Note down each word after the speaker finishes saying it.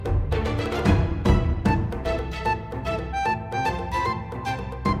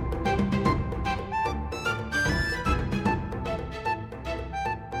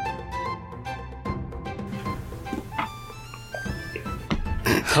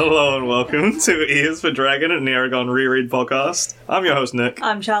Hello and welcome to Ears for Dragon and Nearagon Reread podcast. I'm your host, Nick.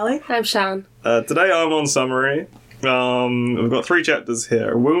 I'm Charlie. I'm Shan. Today I'm on summary. We've got 3 chapters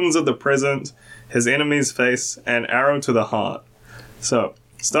here. Wounds of the Present, His Enemy's Face, and Arrow to the Heart. So,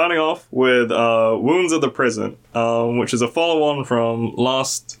 starting off with Wounds of the Present, which is a follow-on from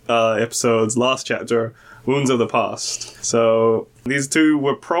last episode's last chapter, Wounds of the Past. So, these two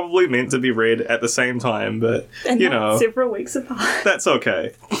were probably meant to be read at the same time, but, And several weeks apart. That's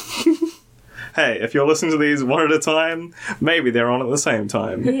okay. Hey, if you're listening to these one at a time, maybe they're on at the same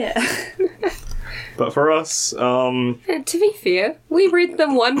time. Yeah. But for us, To be fair, we read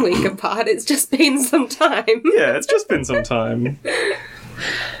them 1 week apart. It's just been some time. yeah, it's just been some time.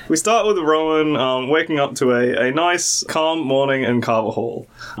 We start with Rowan waking up to a nice, calm morning in Carver Hall.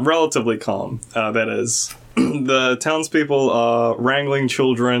 Relatively calm, that is. The townspeople are wrangling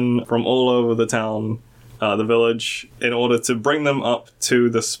children from all over the town, the village, in order to bring them up to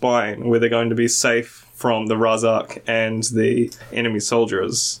the spine, where they're going to be safe from the Razak and the enemy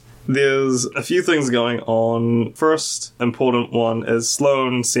soldiers. There's a few things going on. First important one is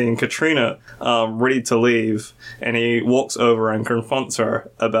Sloane seeing Katrina ready to leave, and he walks over and confronts her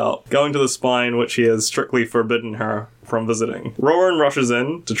about going to the spine, which he has strictly forbidden her from visiting. Rowan rushes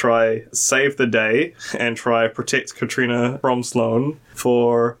in to try save the day and try protect Katrina from Sloane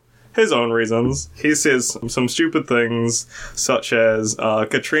for his own reasons. He says some stupid things, such as,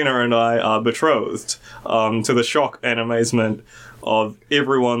 Katrina and I are betrothed, to the shock and amazement of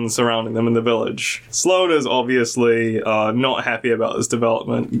everyone surrounding them in the village. Sloane is obviously not happy about this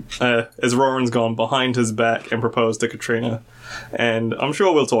development, as Roran's gone behind his back and proposed to Katrina. And I'm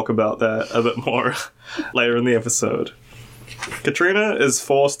sure we'll talk about that a bit more later in the episode. Katrina is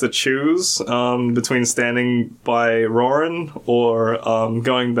forced to choose between standing by Roran or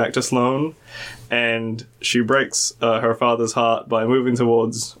going back to Sloane, and she breaks her father's heart by moving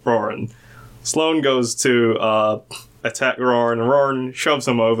towards Roran. Sloane goes to attack Roran, and Roran shoves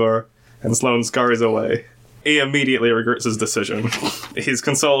him over, and Sloane scurries away. He immediately regrets his decision. He's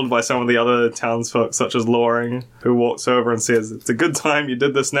consoled by some of the other townsfolk, such as Loring, who walks over and says, "It's a good time you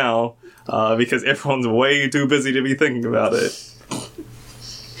did this now, because everyone's way too busy to be thinking about it."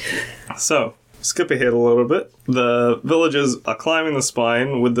 So, skip ahead a little bit. The villagers are climbing the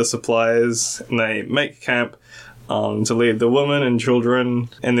spine with the supplies, and they make camp to leave the women and children,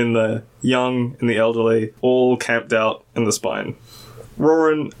 and then the young and the elderly, all camped out in the spine.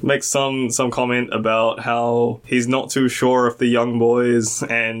 Roran makes some comment about how he's not too sure if the young boys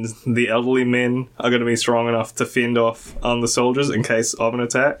and the elderly men are going to be strong enough to fend off the soldiers in case of an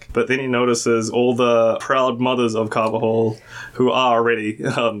attack. But then he notices all the proud mothers of Carver Hall who are ready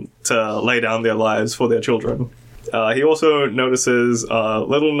to lay down their lives for their children. He also notices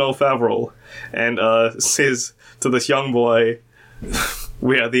little Noel Favreau and says to this young boy,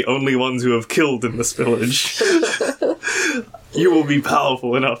 "We are the only ones who have killed in this village. You will be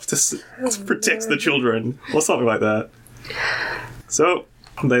powerful enough to protect the children," or something like that. So,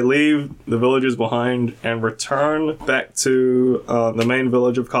 they leave the villagers behind and return back to the main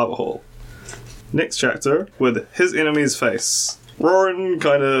village of Carver Hall. Next chapter, with His Enemy's Face. Roran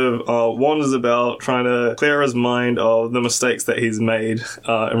kind of wanders about trying to clear his mind of the mistakes that he's made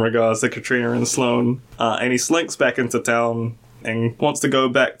in regards to Katrina and Sloane, and he slinks back into town and wants to go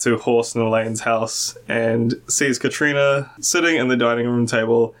back to Horst and Elaine's house, and sees Katrina sitting in the dining room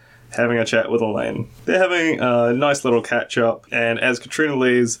table having a chat with Elaine. They're having a nice little catch-up, and as Katrina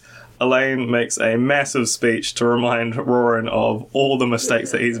leaves, Elaine makes a massive speech to remind Roran of all the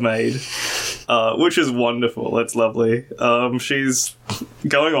mistakes that he's made, which is wonderful. It's lovely. She's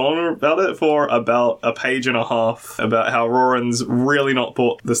going on about it for about a page and a half, about how Roran's really not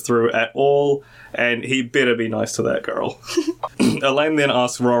thought this through at all, and he better be nice to that girl. Elaine then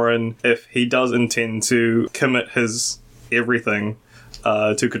asks Roran if he does intend to commit his everything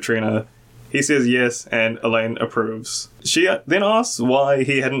to Katrina. He says yes, and Elaine approves. She then asks why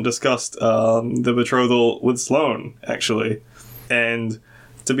he hadn't discussed the betrothal with Sloane, actually. And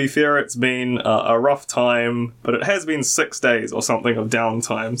to be fair, it's been a rough time, but it has been 6 days or something of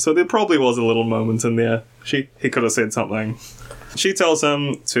downtime, so there probably was a little moment in there. He could have said something. She tells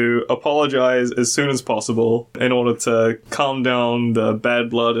him to apologize as soon as possible in order to calm down the bad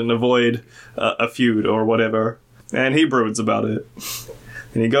blood and avoid a feud or whatever. And he broods about it.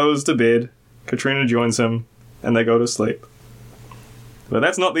 And he goes to bed. Katrina joins him, and they go to sleep. But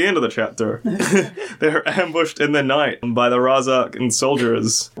that's not the end of the chapter. They're ambushed in the night by the Razak and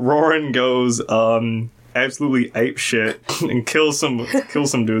soldiers. Roran goes absolutely ape shit and kill some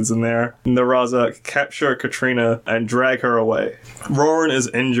dudes in there. And the Razak capture Katrina and drag her away. Roran is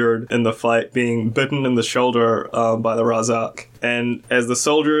injured in the fight, being bitten in the shoulder by the Razak. And as the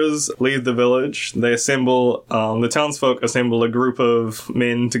soldiers leave the village, they assemble, the townsfolk assemble a group of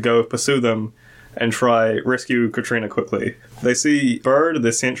men to go pursue them and try rescue Katrina quickly. They see Bird,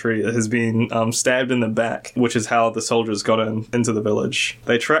 the sentry, has been stabbed in the back, which is how the soldiers got into the village.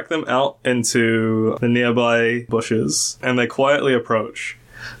 They track them out into the nearby bushes, and they quietly approach.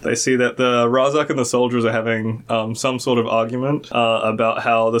 They see that the Razak and the soldiers are having some sort of argument about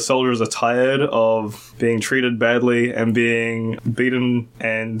how the soldiers are tired of being treated badly and being beaten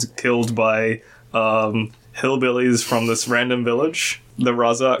and killed by hillbillies from this random village. The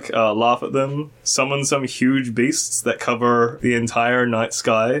Razak laugh at them, summon some huge beasts that cover the entire night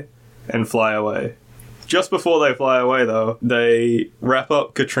sky, and fly away. Just before they fly away, though, they wrap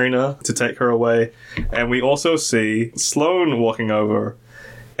up Katrina to take her away, and we also see Sloane walking over,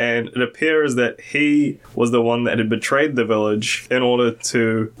 and it appears that he was the one that had betrayed the village in order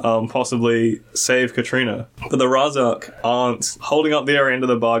to possibly save Katrina. But the Razak aren't holding up their end of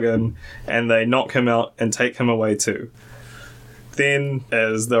the bargain, and they knock him out and take him away too. Then,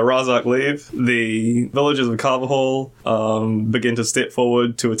 as the Razak leave, the villagers of Carvahall begin to step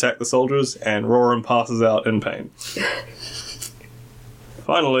forward to attack the soldiers, and Roran passes out in pain.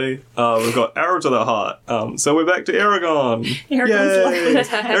 Finally, we've got Arrow to the Heart. So we're back to Eragon.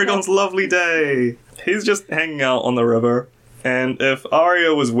 Eragon's lovely day. He's just hanging out on the river. And if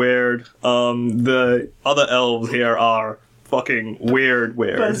Arya was weird, the other elves here are fucking weird.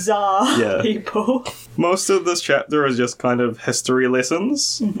 Bizarre people. Most of this chapter is just kind of history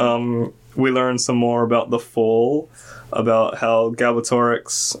lessons. We learn some more about the Fall, about how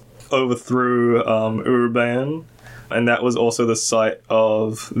Galbatorix overthrew Urban, and that was also the site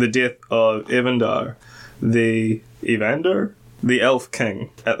of the death of Evander, the elf king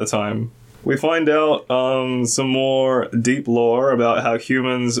at the time. We find out some more deep lore about how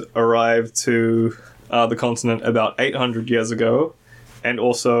humans arrived to the continent about 800 years ago, and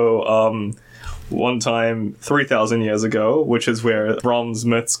also one time 3,000 years ago, which is where Brom's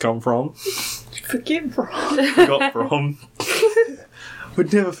myths come from. Forget Brom. Forgot Brom.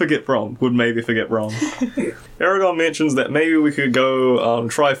 Would never forget Brom. Would maybe forget Brom. Eragon mentions that maybe we could go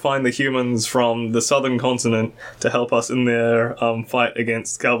try find the humans from the southern continent to help us in their fight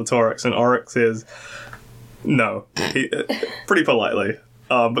against Galbatorix, and Oryx says no. Pretty politely.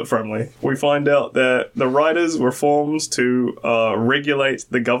 But firmly. We find out that the Riders were formed to regulate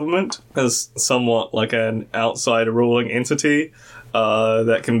the government as somewhat like an outside ruling entity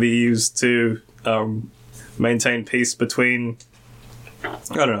that can be used to maintain peace between,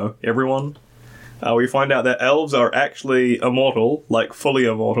 everyone. We find out that elves are actually immortal, like fully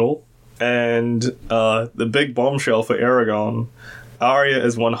immortal, and the big bombshell for Eragon, Arya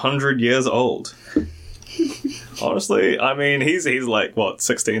is 100 years old. Honestly, I mean, he's like, what,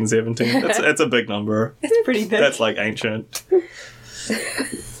 16, 17? It's a big number. It's pretty big. That's like ancient. Well,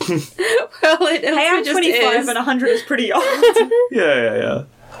 it hey, I'm 25 and 100 is pretty old. Yeah.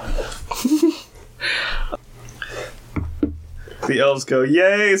 The elves go,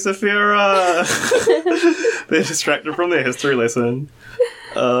 yay, Saphira! They're distracted from their history lesson.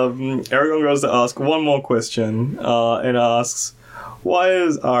 Eragon goes to ask one more question, and asks, why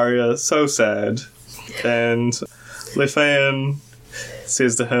is Arya so sad? And Lefayan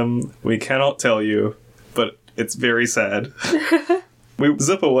says to him, we cannot tell you, but it's very sad. We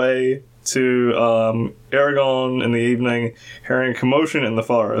zip away to Eragon in the evening, hearing a commotion in the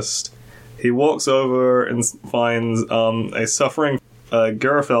forest. He walks over and finds a suffering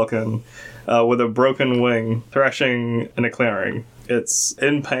Gerfalcon with a broken wing thrashing in a clearing. It's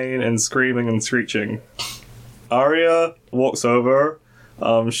in pain and screaming and screeching. Arya walks over,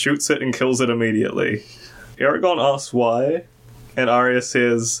 shoots it and kills it immediately. Eragon asks why, and Arya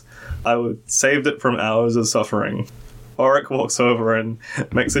says, I saved it from hours of suffering. Oryx walks over and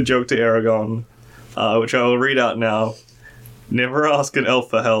makes a joke to Eragon, which I will read out now. Never ask an elf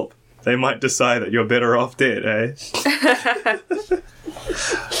for help. They might decide that you're better off dead, eh?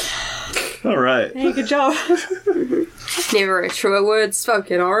 Alright. Hey, good job. Never a truer word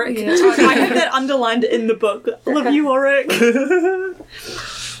spoken, Oryx. Yeah. I have that underlined in the book. Love you, Oryx.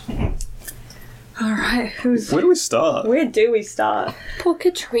 Alright, where do we start? Where do we start? Poor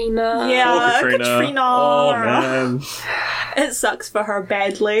Katrina. Yeah, Katrina. Oh, man. It sucks for her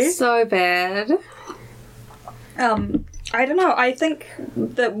badly. So bad. I don't know. I think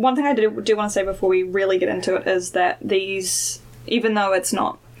the one thing I do want to say before we really get into it is that these, even though it's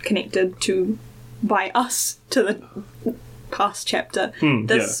not connected to by us to the past chapter.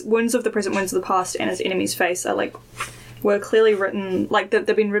 This Wounds of the Present, Wounds of the Past, and His Enemy's Face are like were clearly written, like they've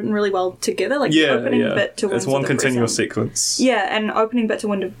been written really well together. Like the opening bit to Wounds it's one of the continuous Present. sequence. Yeah, and opening bit to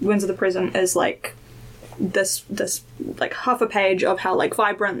Wounds of the Present is like this like half a page of how like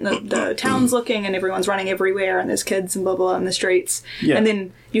vibrant the town's looking and everyone's running everywhere and there's kids and blah blah in the streets. Yeah. And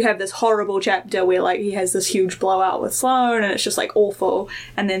then you have this horrible chapter where like he has this huge blowout with Sloane and it's just like awful.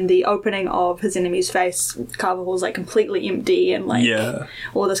 And then the opening of His Enemy's Face, Carver Hall's like completely empty and like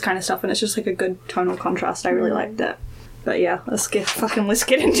all this kind of stuff, and it's just like a good tonal contrast. I really liked it. But yeah, let's get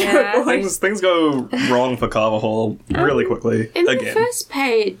into it, boys. Things go wrong for Carver Hall really quickly. In again. the first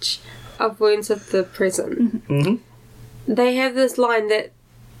page of Wounds of the Present, they have this line that,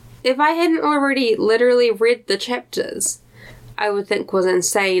 if I hadn't already literally read the chapters, I would think was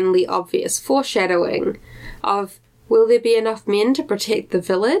insanely obvious foreshadowing of, will there be enough men to protect the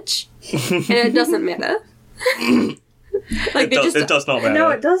village? And it doesn't matter. Like it does not matter. No,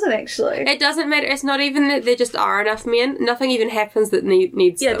 it doesn't actually. It doesn't matter. It's not even that there just are enough men. Nothing even happens that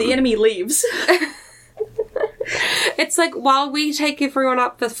needs them. The enemy leaves. It's like, while we take everyone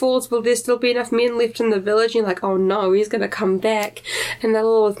up the falls, will there still be enough men left in the village? And you're like, oh no, he's going to come back and they'll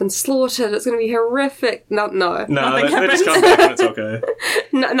all have been slaughtered. It's going to be horrific. No, nothing they just come back and it's okay.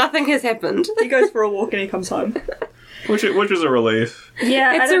 nothing has happened. He goes for a walk and he comes home. Which is a relief.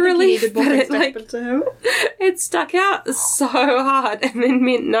 Yeah, It's I don't a think relief, he needed more but things it, to like- happen to him. It stuck out so hard and then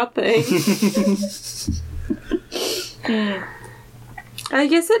meant nothing. I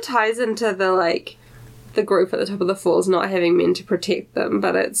guess it ties into the group at the top of the falls not having men to protect them,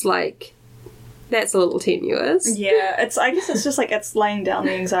 but it's like, that's a little tenuous. Yeah, I guess it's just like it's laying down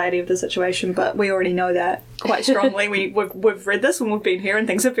the anxiety of the situation, but we already know that quite strongly. We've read this when we've been here and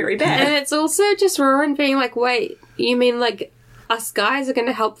things are very bad. And it's also just Roran being like, wait, you mean like us guys are going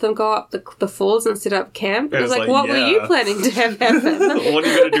to help them go up the falls and set up camp? And It's it's like, what were you yeah. planning to have happen? What are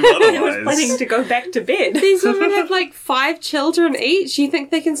you going to do I was otherwise? planning to go back to bed. These women have like 5 children each. You think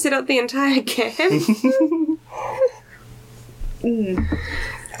they can set up the entire camp?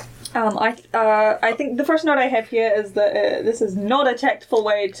 I think the first note I have here is that this is not a tactful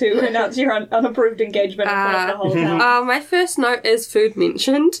way to announce your unapproved engagement in front of the whole town. My first note is food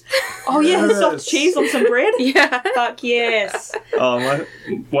mentioned. Oh yeah, Yes. soft cheese on some bread? Yeah. Fuck yes.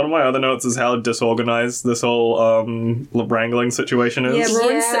 One of my other notes is how disorganized this whole wrangling situation is.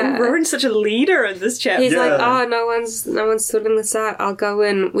 Yeah, Rowan's such a leader in this chapter. He's like, Yeah. oh, no one's sorting this out. I'll go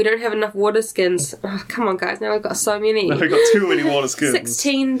in. We don't have enough water skins. Oh, come on, guys. Now we've got so many. We got too many water skins.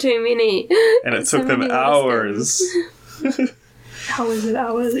 16 too many. And it So took them many water hours. skins.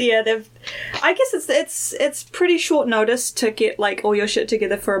 Hours. Yeah, I guess it's pretty short notice to get like all your shit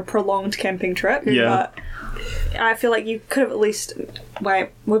together for a prolonged camping trip. Yeah. But I feel like you could have at least. Wait,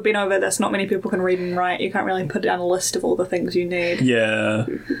 we've been over this. Not many people can read and write. You can't really put down a list of all the things you need. Yeah.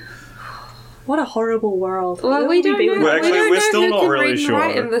 What a horrible world. Well, Where we would don't be know. without Actually, we don't we're know still who not can really read and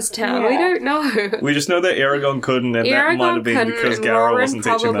write sure. in this town. Yeah. We don't know. We just know that Aragon couldn't, and that might have been because Garrow Roran wasn't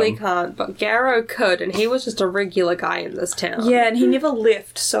teaching probably them. can't, but Garrow could, and he was just a regular guy in this town. Yeah, and he never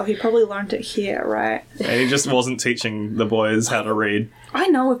left, so he probably learned it here, right? And he just wasn't teaching the boys how to read. I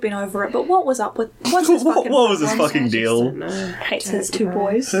know we've been over it, but what was up with what's his What fucking was his problem? fucking deal? Hates his 2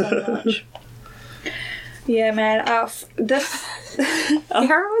 boys so much. Yeah, man. This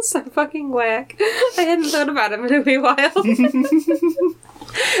Garrow was so fucking whack. I hadn't thought about him in a wee while. like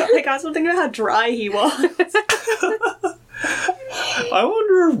I was thinking about how dry he was. I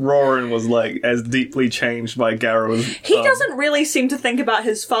wonder if Roran was like as deeply changed by Garrow's. He doesn't really seem to think about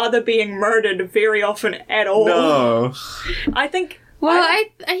his father being murdered very often at all. No. I think. Well,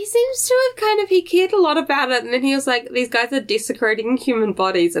 he seems to have he cared a lot about it, and then he was like, these guys are desecrating human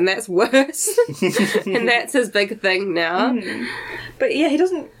bodies, and that's worse. And that's his big thing now. But yeah, he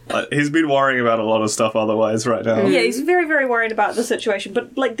doesn't. He's been worrying about a lot of stuff otherwise right now. Yeah, he's very, very worried about the situation.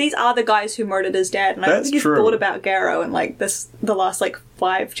 But like, these are the guys who murdered his dad, and I don't That's think he's true. thought about Garrow in like the last like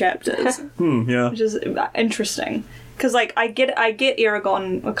 5 chapters, Yeah. which is interesting. Because like, I get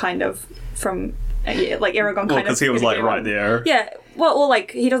Aragon kind of from. Like Aragon Well, kind of because he was like right there. Yeah, well, or like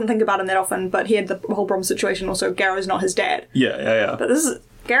he doesn't think about him that often, but he had the whole Brom situation. Also, Garrow's not his dad, Yeah. but this is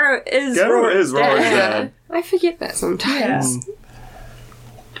Garrow is Garrow Roran's is Roran's dad. dad. I forget that sometimes.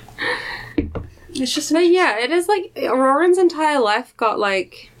 It's just But yeah, it is like Roran's entire life got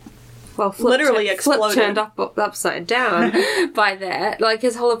flipped, Literally flipped, turned exploded. upside down by that. Like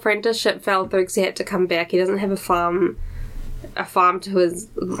his whole apprenticeship fell through because he had to come back. He doesn't have a farm to his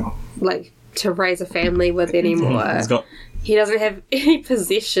to raise a family with anymore. He's got. He doesn't have any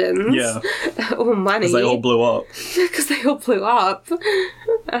possessions Yeah. or money Because they all blew up. because they all blew up.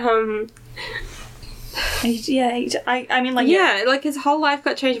 I mean, like, Yeah, like his whole life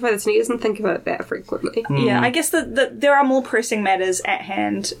got changed by this, and he doesn't think about it that frequently. Yeah, I guess that there are more pressing matters at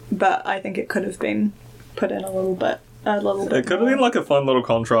hand, but I think it could have been put in a little bit. It could have been like a fun little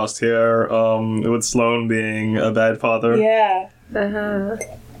contrast here, with Sloane being a bad father. Yeah.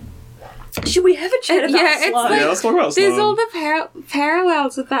 Should we have a chat about Sloane? Like, Yeah, let's talk about there's Sloane. all the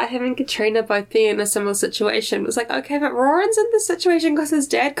parallels with that, having Katrina both being in a similar situation. It's like, okay, but Roran's in this situation because his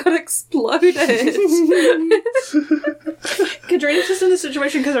dad got exploded. Katrina's just in this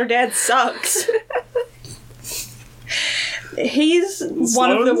situation because her dad sucks. He's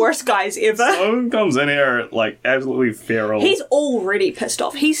one of the worst guys ever. Sloane comes in here, like, absolutely feral. He's already pissed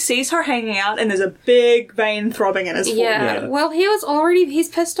off. He sees her hanging out and there's a big vein throbbing in his forehead. Yeah, well, he's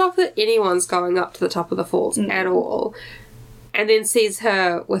pissed off that anyone's going up to the top of the falls at all. And then sees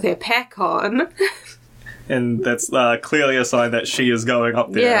her with her pack on. And that's clearly a sign that she is going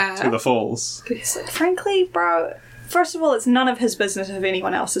up there to the falls. Frankly, bro, first of all, it's none of his business if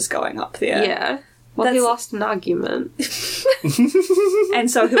anyone else is going up there. Yeah. Well, he lost an argument.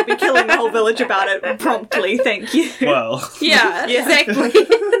 And so he'll be killing the whole village about it promptly, thank you. Well. Yeah, exactly.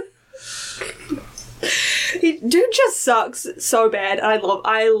 Dude just sucks so bad. I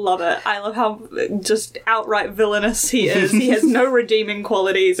love it. I love how just outright villainous he is. He has no redeeming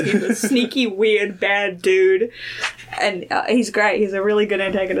qualities. He's a sneaky, weird, bad dude. And he's great. He's a really good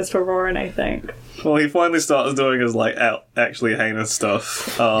antagonist for Roran, I think. Well, he finally starts doing his, like, actually heinous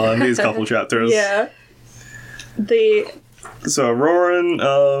stuff in these couple chapters. Yeah. So,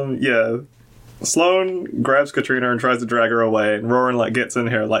 Roran, Sloane grabs Katrina and tries to drag her away, and Roran, like, gets in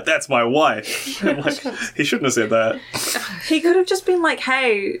here, like, that's my wife. And, like, he shouldn't have said that. He could have just been like,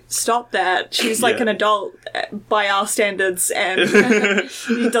 hey, stop that. She's like an adult by our standards, and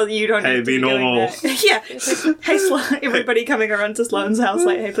you don't need to be normal. Doing that. Yeah. Hey, Sloane. Everybody coming around to Sloane's house,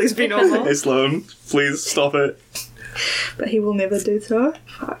 like, hey, please be normal. Hey, Sloane, please stop it. But he will never do so.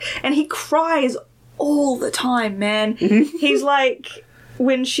 And he cries all the time, man. He's like...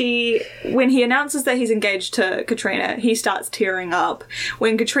 When he announces that he's engaged to Katrina, he starts tearing up.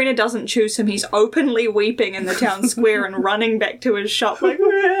 When Katrina doesn't choose him, he's openly weeping in the town square and running back to his shop like,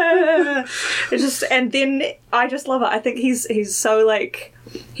 and then I just love it. I think he's so like,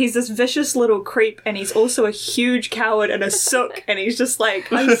 he's this vicious little creep, and he's also a huge coward and a sook, and he's just like,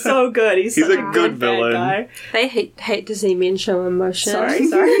 he's so good. He's such a good villain. Guy. They hate to see men show emotion. Sorry.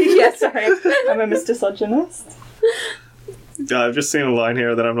 Yeah, sorry. I'm a misogynist. I've just seen a line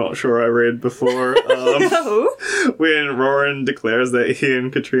here that I'm not sure I read before. When Roran declares that he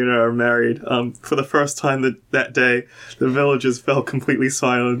and Katrina are married, for the first time that day, the villagers fell completely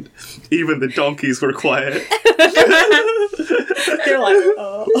silent. Even the donkeys were quiet. They're like,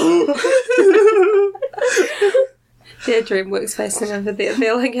 oh. Their DreamWorks facing over there.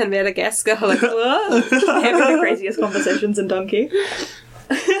 They're like in Madagascar, like, what? Having the craziest conversations in Donkey.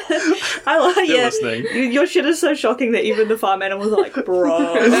 I like, your shit is so shocking that even the farm animals are like,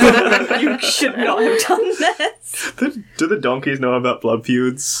 bro, you should not have done this. Do the donkeys know about blood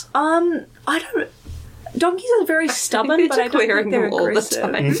feuds? I don't. Donkeys are very stubborn, but I don't think they're aggressive.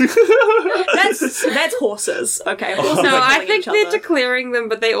 All the time. That's horses. Okay, horses no, are I think they're other. Declaring them,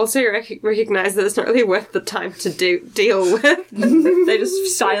 but they also recognise that it's not really worth the time to deal with. They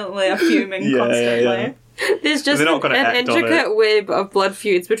just silently are fuming constantly. Yeah. There's just an intricate web of blood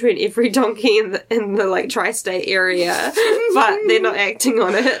feuds between every donkey in the like tri-state area, but they're not acting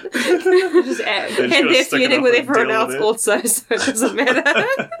on it. And they're feuding with everyone else also, so it doesn't matter.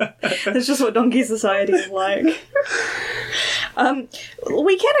 It's just what donkey society is like.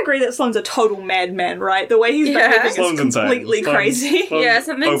 We can agree that Sloane's a total madman, right? The way he's behaving is completely crazy.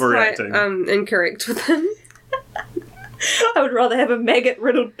 Something's quite incorrect with him. I would rather have a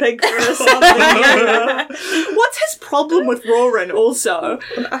maggot-riddled pig for a son. What's his problem with Roran, also?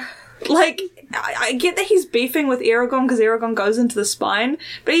 Like, I get that he's beefing with Eragon because Eragon goes into the spine,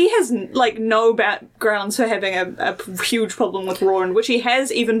 but he has, like, no backgrounds for having a huge problem with Roran, which he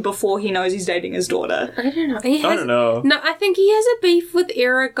has even before he knows he's dating his daughter. I don't know. I don't know. No, I think he has a beef with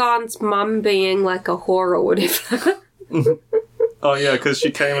Eragon's mum being, like, a whore or whatever. Oh yeah, because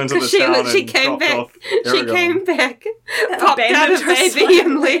she came into the town and dropped off Eragon. She came back, popped out a baby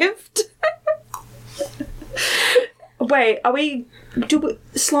and left. Wait,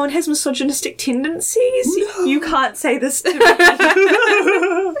 Sloane has misogynistic tendencies? No. You can't say this to me.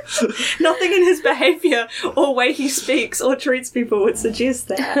 Nothing in his behaviour or way he speaks or treats people would suggest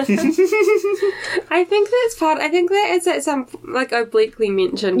that. I think that's part. I think that is at some like obliquely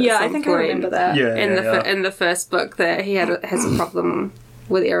mentioned. Yeah, at some I think point I remember that. In the first book that he has a problem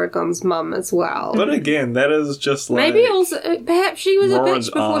with Eragon's mum as well. But again, that is just like maybe also perhaps she was Roran's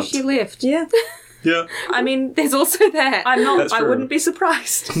a bitch before aunt. she left. Yeah. Yeah. I mean, There's also that. I'm not. That's I true. wouldn't be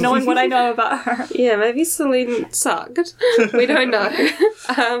surprised knowing what I know about her. Yeah, maybe Celine sucked. We don't know.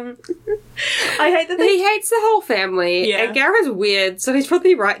 I hate that they. He hates the whole family. Yeah. And Gara's weird, so he's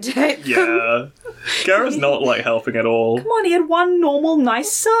probably right to hate them. Yeah. Gara's not, like, helping at all. Come on, he had one normal,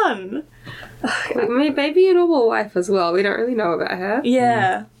 nice son. Maybe a normal wife as well. We don't really know about her.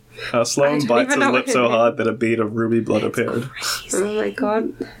 Yeah. Sloane I don't bites even his know lip what so her name- hard that a bead of ruby blood appeared. Oh my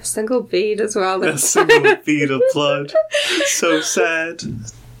god. A single bead as well. A single bead of blood. So sad.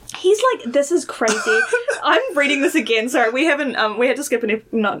 He's like, this is crazy. I'm reading this again. Sorry, we haven't. We had to skip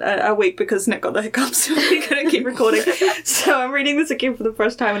a week because Nick got the hiccups, so we couldn't keep recording. So I'm reading this again for the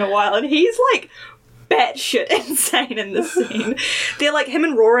first time in a while, and he's like batshit insane in this scene. They're like, him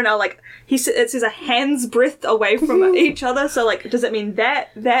and Roran are like, it says a hand's breadth away from each other. So like, does it mean that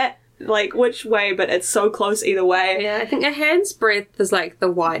like which way? But it's so close either way. Yeah, I think a hand's breadth is like the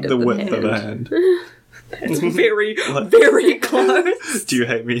wide The of the width hand. of a hand. It's very, very close. Do you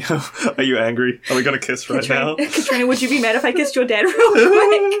hate me? Are you angry? Are we gonna kiss right now? Katrina, would you be mad if I kissed your dad real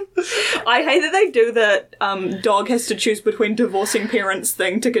quick? I hate that they do the dog has to choose between divorcing parents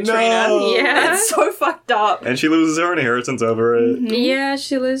thing to Katrina. No. Yeah. It's so fucked up. And she loses her inheritance over it. Yeah,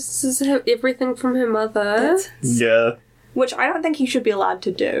 she loses everything from her mother. Yeah. Which I don't think he should be allowed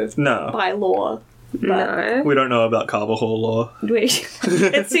to do No. by law. But No. We don't know about Carvajal law.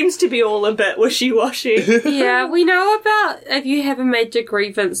 it seems to be all a bit wishy-washy. Yeah, we know about if you have a major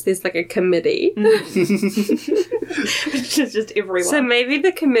grievance, there's like a committee. It's just everyone. So maybe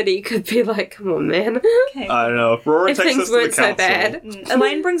the committee could be like, come on, man. Okay. I don't know. If Roran If takes things us to the weren't so council, bad.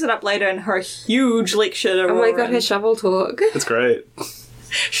 Elaine brings it up later in her huge lecture to Oh my god, Roran. her shovel talk. it's great.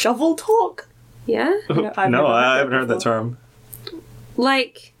 Shovel talk? Yeah? I've never I heard haven't that heard that before. term.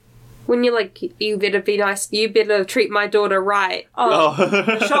 Like, when you're like, you better be nice, you better treat my daughter right.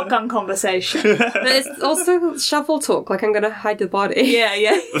 Oh. Shotgun conversation. But it's also shovel talk, like I'm gonna hide the body. Yeah,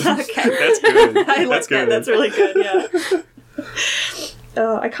 yeah. Okay. That's good. I like That's that. good. That's really good, yeah.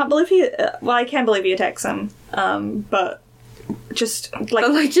 I can't believe he... well, I can believe he attacks him. But just, like...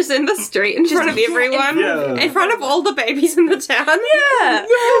 But like just in the street in front of everyone. Yeah. In front of all the babies in the town. Yeah!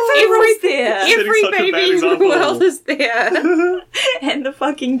 Every, Everyone's there! every Setting such a bad baby in the example. world is there. And the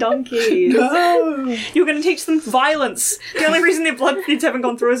fucking donkeys. No. You're gonna teach them violence. The only reason their blood feeds haven't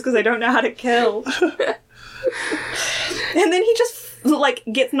gone through is because they don't know how to kill. And then he just, like,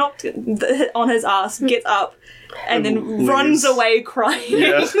 gets knocked on his ass, gets up, and then leaves. runs away crying.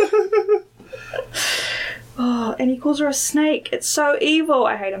 Yeah. Oh, and he calls her a snake. It's so evil.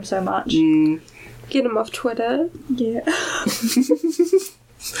 I hate him so much. Get him off Twitter. Yeah.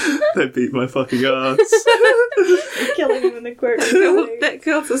 They beat my fucking ass. Killing him in the quote. That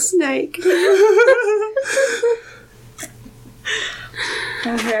girl's a snake.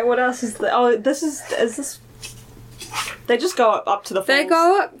 Okay, what else is there? Oh, is this... They just go up to the falls.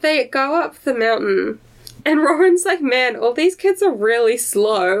 They go up the mountain. And Roran's like, man, all these kids are really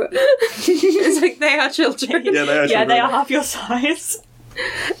slow. It's like, they are children. Yeah, they are Yeah, children. they are half your size.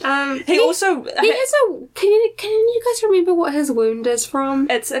 He also... has a... Can you guys remember what his wound is from?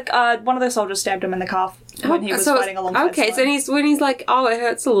 It's one of the soldiers stabbed him in the calf when he was So it's- fighting alongside okay, Sloane. so when he's like, oh, it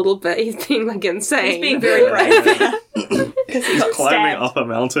hurts a little bit, he's being like insane. He's being very brave. Because he got Climbing stabbed. up a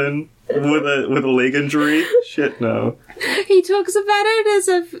mountain with a leg injury. Shit, no. He talks about it as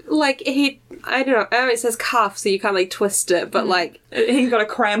if, like, I don't know, it says calf, so you can't, like, twist it, but, like... He's got a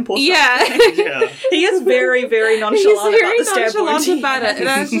cramp or something. Yeah. Yeah. He is very, very He's nonchalant very about the stab wound. nonchalant about it, and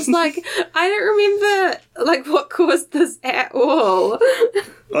I was just like, I don't remember, like, what caused this at all.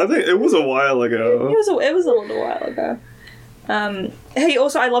 I think it was a while ago. It was a little while ago. He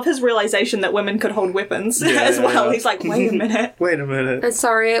also, I love his realization that women could hold weapons as well. He's like, wait a minute. Wait a minute. And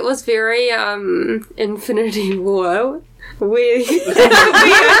sorry, it was very, Infinity War. We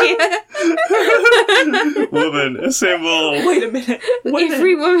Woman, assemble. Wait a minute. Women.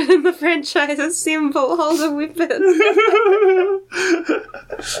 Every woman in the franchise assemble, hold a weapon.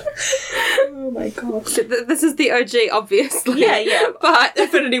 Oh my god. This is the OG, obviously. Yeah. But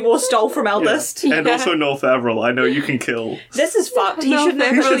Infinity War stole from our list. And Yeah. also Noel Favreau, I know you can kill. This is fucked. He no, should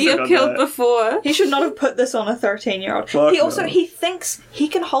not. Beverly, have you've done killed that. before. He should not have put this on a 13-year-old. Fuck He also, no. he thinks he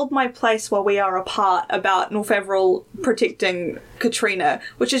can hold my place while we are apart about Norfavral protecting Katrina,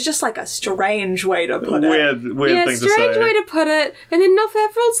 which is just like a strange way to put it. Weird Yeah, thing to strange say. way to put it. And then North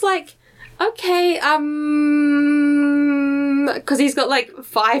Everald's like, okay, because he's got like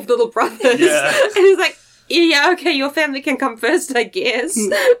 5 little brothers. Yeah. And he's like, yeah, okay, your family can come first, I guess. So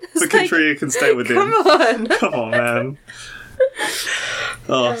It's like, Katrina can stay with come him. on. Come on, man.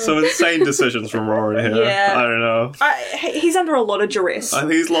 Oh, some insane decisions from Roran here. Yeah. I don't know. He's under a lot of duress. I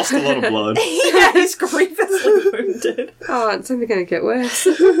think he's lost a lot of blood. Yeah, he's grievously wounded. Oh, it's only going to get worse.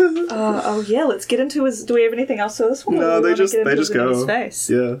 Oh yeah, let's get into his. Do we have anything else for this one? No, they just go. His face?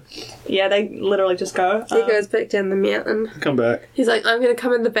 Yeah. Yeah, they literally just go. He goes back down the mountain. Come back. He's like, I'm going to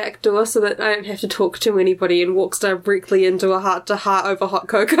come in the back door so that I don't have to talk to anybody, and walks directly into a heart-to-heart over hot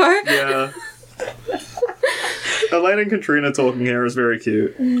cocoa. Yeah. Elaine and Katrina talking here is very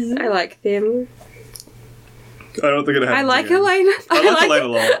cute. I like them. I don't think it happens I like again. Elaine. I like Elaine a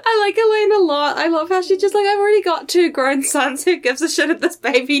lot. I like Elaine a lot. I love how she's just like, I've already got 2 grown sons. Who gives a shit if this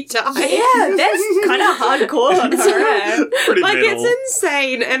baby dies? Yeah, that's kind of hardcore on her. Pretty Like, metal. it's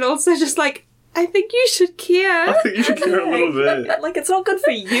insane, and also just like, I think you should care. I think you should care a little bit. Like, it's not good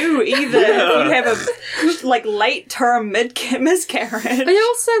for you either if you have a, like, late-term miscarriage. But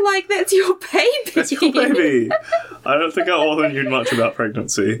also, like, that's your baby. That's your baby. I don't think I often knew much about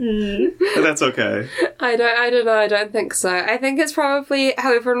pregnancy. But that's okay. I don't know. I don't think so. I think it's probably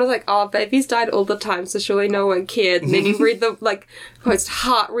how everyone was like, "Oh, babies died all the time, so surely no one cared." And then you read the like most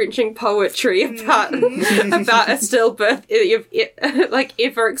heart-wrenching poetry about about a stillbirth you've like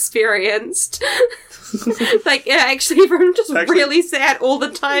ever experienced. Like, yeah, actually, everyone just really sad all the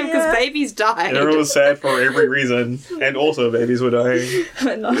time because babies died. Everyone was sad for every reason, and also babies were dying.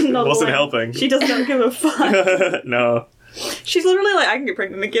 Not Wasn't like, helping. She doesn't give a fuck. No. She's literally like, I can get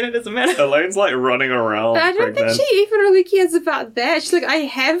pregnant again, it doesn't matter. Elaine's like running around I don't pregnant. think she even really cares about that. She's like, I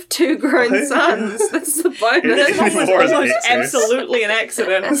have 2 grown sons. This is a bonus. It's It was more as an almost excess. absolutely an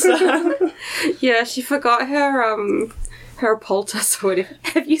accident. So. Yeah, she forgot her poultice or whatever.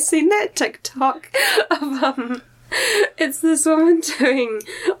 Have you seen that TikTok of it's this woman doing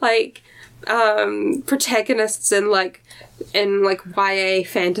like protagonists in YA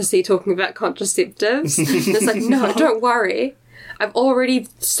fantasy talking about contraceptives. And it's like, no, don't worry. I've already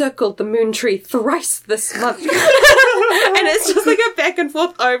circled the moon tree thrice this month. And it's just like a back and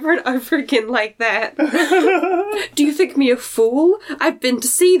forth over and over again like that. Do you think me a fool? I've been to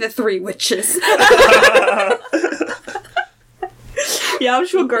see the 3 witches. Yeah, I'm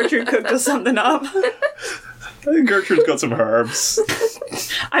sure Gertrude cooked us something up. I think Gertrude's got some herbs.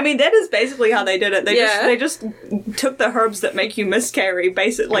 I mean, that is basically how they did it. Yeah. They just took the herbs that make you miscarry,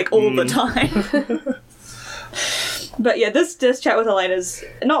 like all the time. But yeah, this chat with Elaine is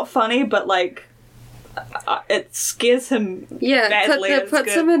not funny, but like it scares him badly. It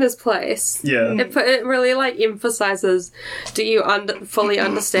puts him in his place. Yeah. It really like emphasizes, do you fully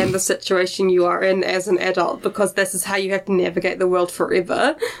understand the situation you are in as an adult, because this is how you have to navigate the world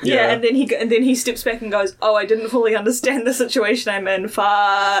forever. Yeah, and then he steps back and goes, oh, I didn't fully understand the situation I'm in,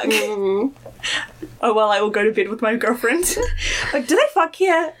 fuck. Oh well, I will go to bed with my girlfriend. Like, do they fuck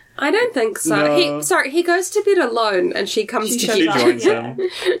here? I don't think so. No. He goes to bed alone and she comes to She get joins him.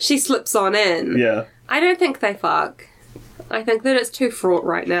 She slips on in. Yeah. I don't think they fuck. I think that it's too fraught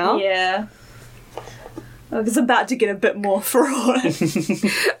right now. Yeah. It's about to get a bit more fraught.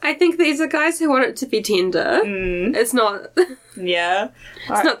 I think these are guys who want it to be tender. It's not. Yeah.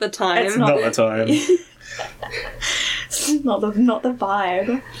 It's not the time. It's Not the time. not the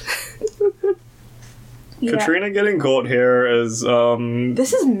vibe. Yeah. Katrina getting caught here is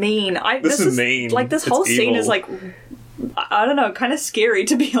This is mean. This is mean. Like, this It's whole scene evil. is like, I don't know, kind of scary,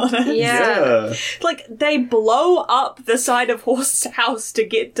 to be honest. Yeah. Like, they blow up the side of Horst's house to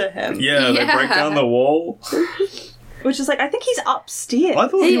get to him. Yeah, they break down the wall. Which is like, I think he's upstairs. I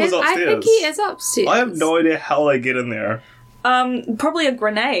thought he was upstairs. I think he is upstairs. I have no idea how they get in there. Probably a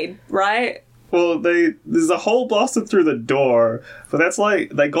grenade, right? Well, there's a hole blasted through the door, but that's like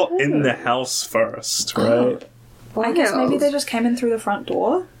they got in the house first, right? I guess maybe they just came in through the front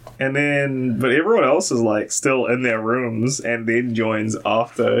door. And then, but everyone else is like still in their rooms, and then joins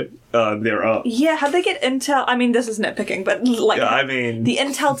after they're up. Yeah, how'd they get intel? I mean, this is nitpicking, but like, Yeah, I mean, the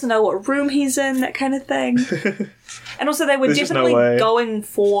intel to know what room he's in, that kind of thing. And also, they were There's just no definitely way. going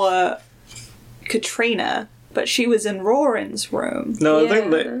for Katrina, but she was in Roran's room. no, I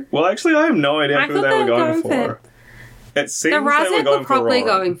think Yeah. well, actually, I have no idea I who thought they were going for- for. It seems The they were Razak going were probably for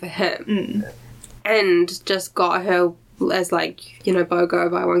Roran. going for him. And just got her as, like, you know,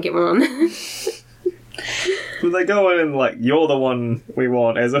 BOGO, buy one, get one. But they go in and like, you're the one we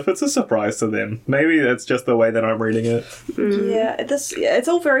want, as if it's a surprise to them. Maybe that's just the way that I'm reading it. Yeah, it's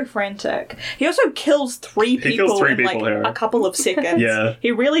all very frantic. He also kills 3 people kills 3 in people like here. a couple of seconds. Yeah.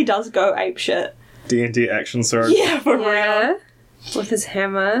 He really does go apeshit. D&D action surge. Yeah, for real. Yeah. With his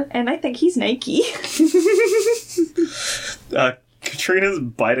hammer. And I think he's naked. Katrina's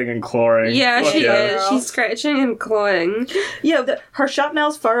biting and clawing. Yeah, Fuck she yeah. is. She's scratching and clawing. Yeah, her sharp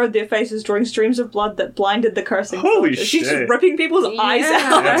nails furrowed their faces, drawing streams of blood that blinded the cursing Holy soldiers. She's shit. just ripping people's eyes Yeah.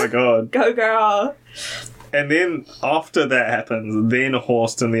 Oh my out. god. Go, girl. And then after that happens, then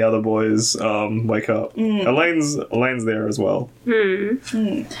Horst and the other boys wake up. Elaine's there as well.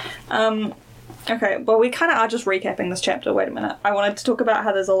 Okay, well, we kind of are just recapping this chapter. Wait a minute. I wanted to talk about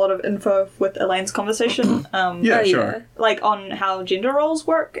how there's a lot of info with Elaine's conversation. Yeah, Oh, sure. Like, on how gender roles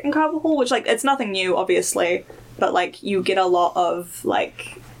work in Carver Hall, which, like, it's nothing new, obviously, but, like, you get a lot of,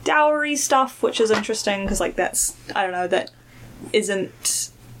 like, dowry stuff, which is interesting, because, like, that's, I don't know, that isn't...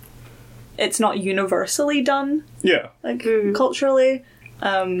 It's not universally done, Yeah. like, culturally,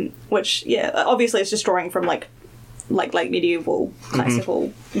 which, yeah, obviously it's just drawing from, like medieval,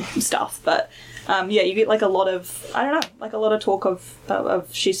 classical stuff, but, yeah, you get, like, a lot of, I don't know, like, a lot of talk of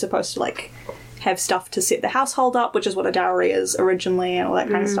she's supposed to, like, have stuff to set the household up, which is what a dowry is originally, and all that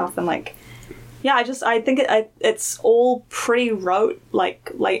kind of stuff, and, like, yeah, I think it's all pretty rote,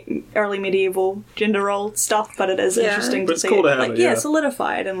 like, early medieval gender role stuff, but it is interesting But to it's see cool it, to have like, it, yeah.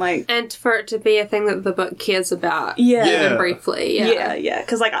 solidified, and, like, And for it to be a thing that the book cares about. yeah. Even briefly, yeah. Yeah,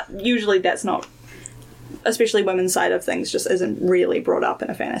 because, like, usually that's not, especially women's side of things, just isn't really brought up in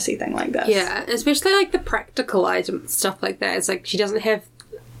a fantasy thing like this. Yeah, especially, like, the practical items, stuff like that. It's like, she doesn't have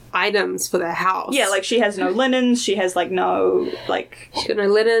items for the house. Yeah, like, she has no linens, she has, like, no, like, She's got no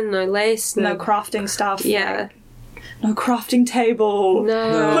linen, no lace, no crafting stuff. Yeah. like, no crafting table.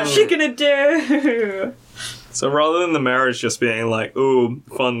 No. What's she gonna do? So rather than the marriage just being like, ooh,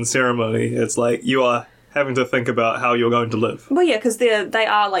 fun ceremony, it's like you are having to think about how you're going to live. Well, yeah, because they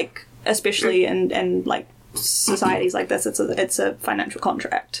are, like, especially in like, societies like this, it's a financial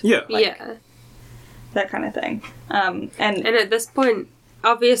contract. Yeah. Yeah. That kind of thing. And at this point,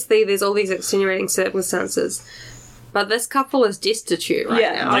 obviously there's all these extenuating circumstances, but this couple is destitute right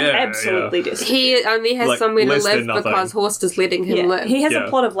yeah, now. like, Yeah, absolutely destitute. He only has Like, somewhere to less than live nothing. because Horst is letting him Yeah, live. he has Yeah. a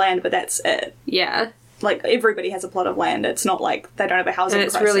plot of land, but that's it. Yeah. Like, everybody has a plot of land. It's not like they don't have a housing And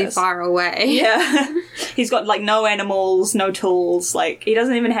it's crisis. really far away. Yeah. He's got, like, no animals, no tools. Like, he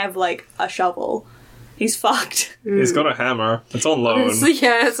doesn't even have, like, a shovel. He's fucked. He's got a hammer. It's on loan. So,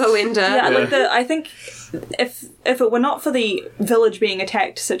 yeah, it's a lender. Yeah, like, I think if it were not for the village being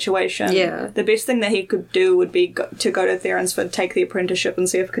attacked situation, Yeah. the best thing that he could do would be to go to Theransford, take the apprenticeship, and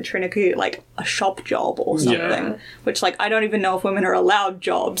see if Katrina could get, like, a shop job or something. Yeah. Which, like, I don't even know if women are allowed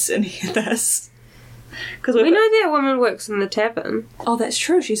jobs in this. Because We know that woman works in the tavern. Oh, that's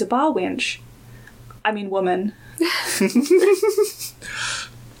true. She's a bar wench. I mean, woman.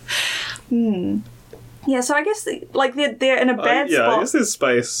 Yeah, so I guess, like, they're in a bad yeah, spot. I guess there's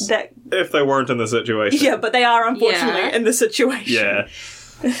space That, if they weren't in the situation. yeah, but they are, unfortunately, Yeah. in the situation. Yeah.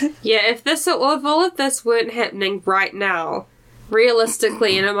 Yeah, if all of this weren't happening right now,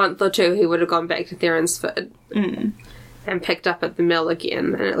 realistically, in a month or two, he would have gone back to Theransford and picked up at the mill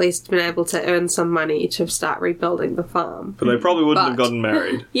again, and at least been able to earn some money to start rebuilding the farm. But they probably wouldn't have But- gotten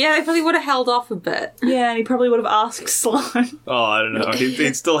married. Yeah, they probably would have held off a bit. Yeah, and he probably would have asked Sloane. Oh, I don't know.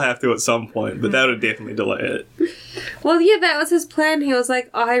 He'd still have to at some point, but that would definitely delay it. Well, yeah, that was his plan. He was like,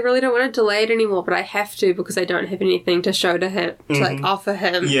 oh, I really don't want to delay it anymore, but I have to because I don't have anything to show to him, to, like, offer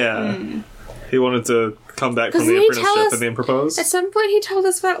him. Yeah. He wanted to come back from Doesn't the he tell apprenticeship us- and then propose. At some point, he told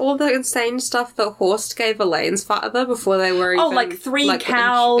us about all the insane stuff that Horst gave Elaine's father before they were Oh, even, like 3 like,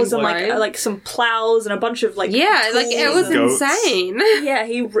 cows and, employed. like some plows and a bunch of, like, Yeah, like, it tools was and- Goats. insane. Yeah,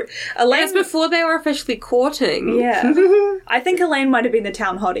 It Elaine... was before they were officially courting. Yeah. I think Elaine might have been the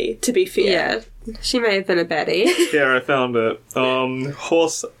town hottie, to be fair. Yeah. She may have been a baddie. Yeah, I found it.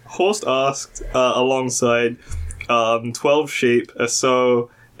 Horst asked alongside 12 sheep, so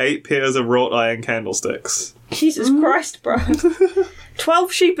 8 pairs of wrought iron candlesticks. Jesus Christ, bro.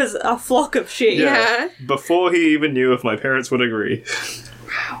 12 sheep is a flock of sheep. Yeah. Before he even knew if my parents would agree.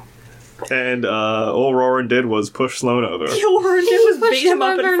 Wow. And all Roran did was push Sloane over. All Roran did was Pushed beat him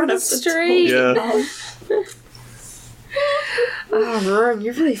up in over front the of the street. Yeah. Oh, Roran,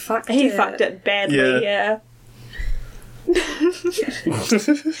 you really fucked it. He fucked it badly, yeah.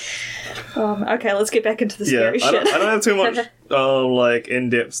 Okay, let's get back into the Yeah, scary I shit. don't have too much like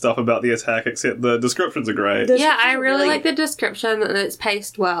in-depth stuff about the attack, except the descriptions are great. Yeah, I really like the description and it's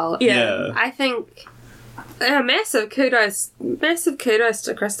paced well. Yeah. I think massive kudos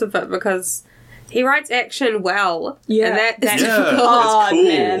to Christopher because he writes action well. Yeah, and that's that's Yeah, difficult. hard, it's cool.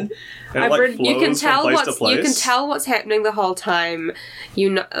 man. And it, I've like, read- You can flows from place to place. you can tell what's happening the whole time. You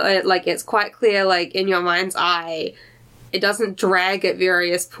know, like it's quite clear, like in your mind's eye. It doesn't drag at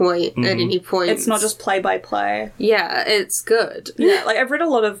various at any point. It's not just play by play. Yeah, it's good. Yeah, like I've read a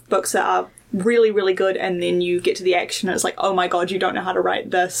lot of books that are really, really good, and then you get to the action and it's like, oh my god, you don't know how to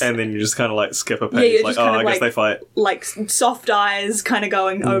write this. And then you just kind of like skip a page, you're like, just oh, kind I of guess they fight. Like soft eyes kind of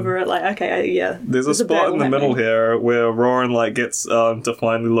going over it, like, okay, yeah. There's a spot in the middle here where Roran like gets to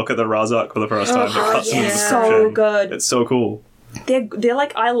finally look at the Razak for the first time. It's so good. It's so cool. They're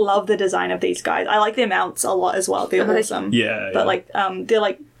like, I love the design of these guys. I like their mounts a lot as well. They're awesome. Yeah. But like, they're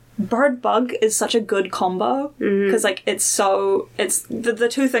like, Bird Bug is such a good combo because like it's the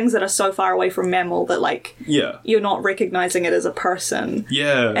two things that are so far away from mammal that like you're not recognizing it as a person.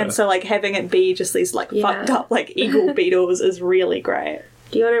 Yeah. And so like having it be just these like fucked up like eagle beetles is really great.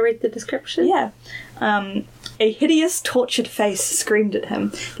 Do you want to read the description? Yeah. A hideous, tortured face screamed at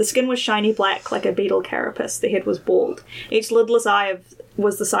him. The skin was shiny black like a beetle carapace. The head was bald. Each lidless eye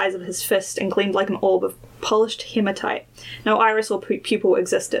was the size of his fist and gleamed like an orb of polished hematite. No iris or pupil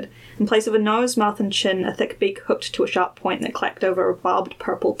existed. In place of a nose, mouth, and chin, a thick beak hooked to a sharp point that clacked over a barbed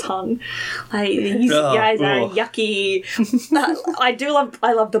purple tongue. Like, these guys are yucky.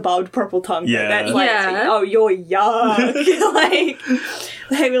 I love the barbed purple tongue. Yeah. That's like, oh, you're yuck. Like,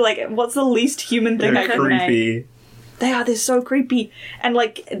 they were like, what's the least human thing I can make? They're so creepy. And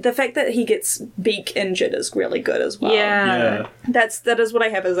like the fact that he gets beak injured is really good as well. Yeah. That is what I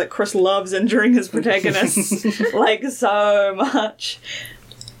have, is that Chris loves injuring his protagonists like so much.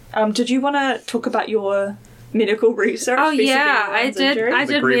 Did you want to talk about your medical research? Oh yeah, I did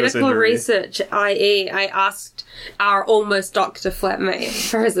medical injury. research, i.e. I asked our almost doctor flatmate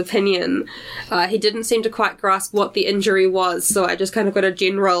for his opinion. He didn't seem to quite grasp what the injury was, so I just kind of got a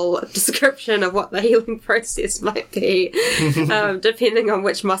general description of what the healing process might be, depending on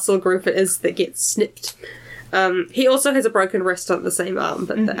which muscle group it is that gets snipped. He also has a broken wrist on the same arm,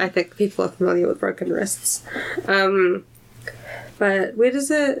 but I think people are familiar with broken wrists. But where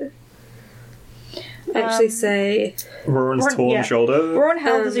does it actually say? Roran's torn shoulder. Roran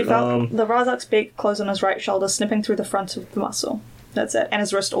held as he felt the Razak's beak close on his right shoulder, snipping through the front of the muscle. That's it. And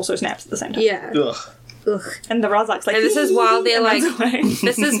his wrist also snaps at the same time. Yeah. Ugh. And the Razak's like, and this is while they're like,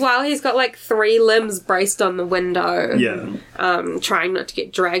 this is while he's got like 3 limbs braced on the window. Yeah. Trying not to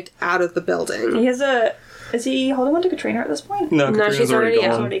get dragged out of the building. He has is he holding on to Katrina at this point? No, she's already She's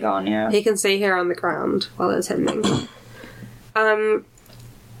already gone, yeah. He can see her on the ground while it's happening.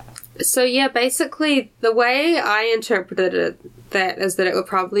 So yeah, basically the way I interpreted that is that it would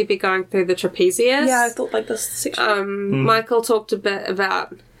probably be going through the trapezius. Yeah, I thought like this section. Michael talked a bit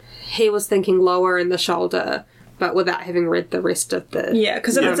about he was thinking lower in the shoulder, but without having read the rest of the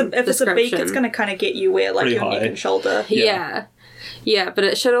because if it's a beak, it's going to kind of get you where like your neck and shoulder. Yeah, but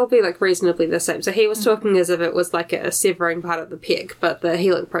it should all be like reasonably the same. So he was talking as if it was like a severing part of the pec, but the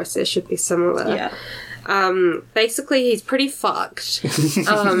healing process should be similar. Yeah. Basically he's pretty fucked.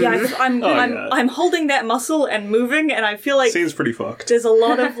 I'm holding that muscle and moving, and I feel like seems pretty fucked. There's a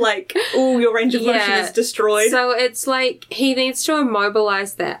lot of like, oh, your range of motion is destroyed. So it's like he needs to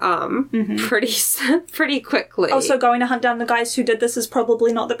immobilize that arm pretty quickly. Also, going to hunt down the guys who did this is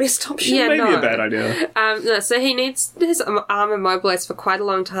probably not the best option. Yeah, maybe a bad idea. No, so he needs his arm immobilized for quite a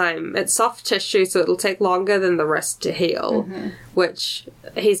long time. It's soft tissue, so it'll take longer than the wrist to heal, which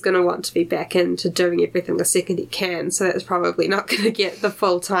he's going to want to be back into doing everything the second he can, so that's probably not going to get the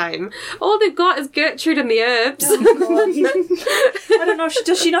full time. All they've got is Gertrude and the herbs. Oh, I don't know.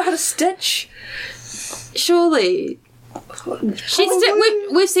 Does she know how to stitch? Surely.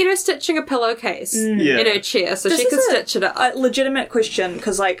 We've seen her stitching a pillowcase in her chair, so she can stitch it up. A legitimate question,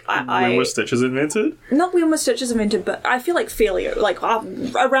 because like when were stitches invented? Not when were stitches invented, but I feel like fairly like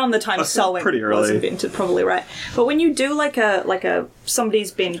around the time sewing was invented, probably right. But when you do like a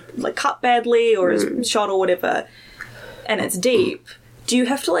somebody's been like cut badly or is shot or whatever, and it's deep, do you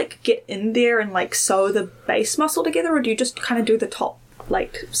have to like get in there and like sew the base muscle together, or do you just kind of do the top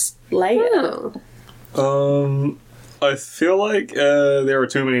like layer? I feel like there are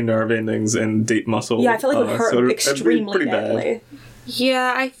too many nerve endings and deep muscle. Yeah, I feel like it would hurt extremely badly.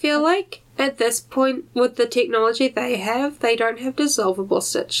 Yeah, I feel like at this point, with the technology they have, they don't have dissolvable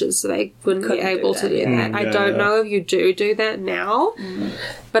stitches, so they wouldn't be able to do that. I don't know if you do that now,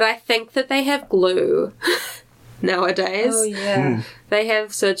 but I think that they have glue nowadays. Oh, yeah. They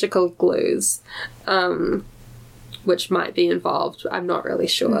have surgical glues. Which might be involved. I'm not really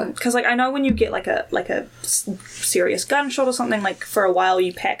sure. Because, like, I know when you get, like a serious gunshot or something, like, for a while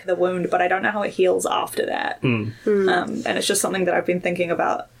you pack the wound, but I don't know how it heals after that. And it's just something that I've been thinking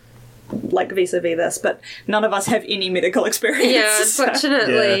about, like, vis-a-vis this, but none of us have any medical experience. Yeah,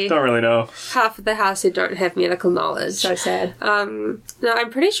 unfortunately. Yeah, don't really know. Half of the house who don't have medical knowledge. So sad. No,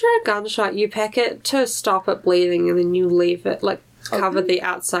 I'm pretty sure a gunshot, you pack it to stop it bleeding and then you leave it, like, cover the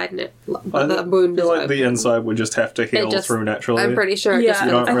outside net, I but the wound is feel like open. the inside would just have to heal just- through naturally. I'm pretty sure it Yeah. just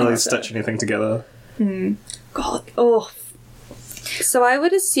You don't I really think so. stitch anything together. God, oh, So I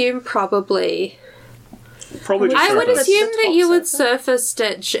would assume probably... Probably just I would surface. assume the that top you would surface. surface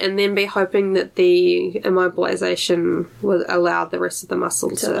stitch and then be hoping that the immobilization would allow the rest of the muscle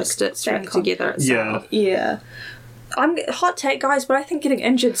to like, stitch stay in back together itself. yeah. I'm hot take, guys, but I think getting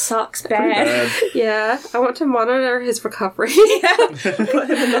injured sucks bad. Bad. Yeah, I want to monitor his recovery.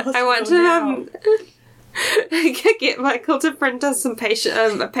 I want to get Michael to print us some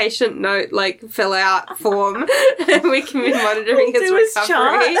a patient note, like fill out form, and we can be monitoring his do his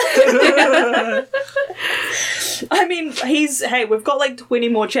recovery. I mean, we've got like 20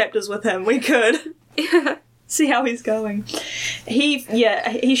 more chapters with him. We could see how he's going. He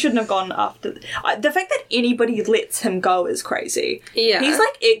shouldn't have gone after. The fact that anybody lets him go is crazy. Yeah. He's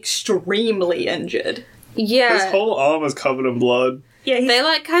like extremely injured. Yeah. His whole arm is covered in blood. Yeah, he's They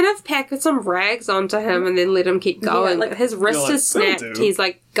like kind of pack some rags onto him and then let him keep going. like- His wrist You're like, is snapped. "That'll do." He's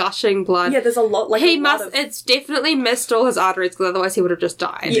like gushing blood. yeah. There's a lot like he a must. Lot of, It's definitely missed all his arteries because otherwise he would have just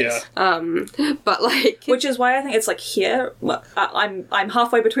died. Yes. But like, which is why I think it's like here. Well, I'm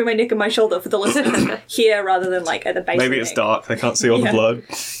halfway between my neck and my shoulder for the listener here rather than like at the base. Maybe it's dark. They can't see all the Yeah. blood.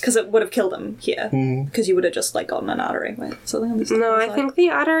 because it would have killed him here because you would have just like gotten an artery. Right? So no, I think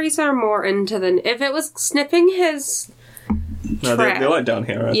the arteries are more into the. If it was snipping his, No, they're like down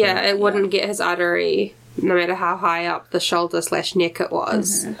here. I yeah, think. it wouldn't get his artery, no matter how high up the shoulder/neck it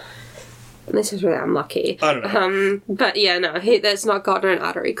was. This is really unlucky. I don't know. But yeah, no, that's not gotten an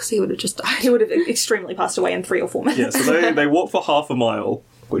artery because he would have just died. he would have extremely passed away in 3 or 4 minutes. Yeah, so they walk for half a mile,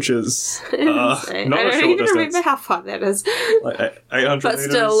 which is not I a don't short even distance. remember how far that is. Like 800 But meters.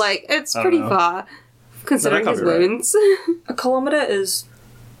 still, like, it's I pretty don't know. far, considering can't his be right. wounds. A kilometre is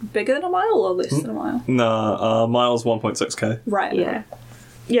bigger than a mile or less than a mile? Nah, miles 1.6k. Right. Yeah. Okay.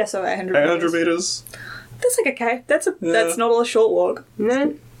 Yeah, so 800 800 meters. meters. That's like okay. That's not a short walk.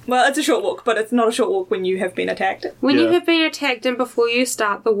 No. Well, it's a short walk, but it's not a short walk when you have been attacked. When you Yeah. have been attacked and before you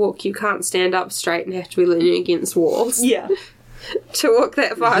start the walk, you can't stand up straight and have to be leaning against walls. Yeah. To walk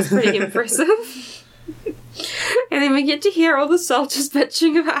that far is pretty impressive. And then we get to hear all the soldiers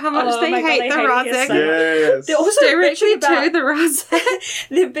bitching about how much Oh they my God, hate they the hate it here Razak. so much. Yes. They're also Directly bitching about to the Razak.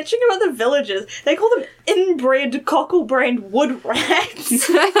 they're bitching about the villagers. They call them inbred, cockle-brained wood rats.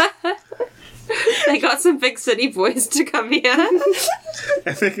 They got some big city boys to come here.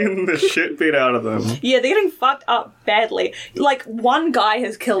 They're thinking the shit beat out of them. Yeah, they're getting fucked up badly. Like, one guy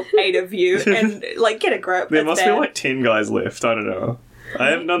has killed 8 of you, and, like, get a grip. There That's must bad. be like 10 guys left. I don't know. I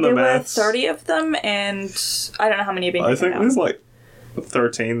haven't done the There were maths. 30 of them, and I don't know how many have been I taken think out. there's like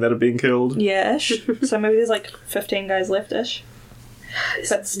 13 that have been killed. Yeah-ish. So maybe there's like 15 guys left-ish.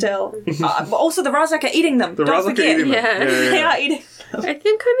 But still. But also, the Razak are eating them. The Don't Razak are forget. eating them. Yeah. They are eating. I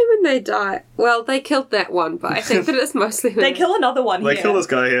think only when they die. Well, they killed that one, but I think that it's mostly when They kill another one They here. kill this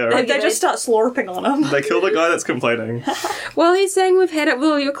guy here. They, Right? they just start slurping on him. They kill the guy that's complaining. Well, he's saying we've had it with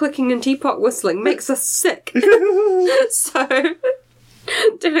all your clicking and teapot whistling makes us sick. So,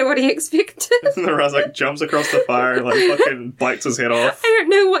 don't know what he expected. And the Razak jumps across the fire and like fucking bites his head off. I don't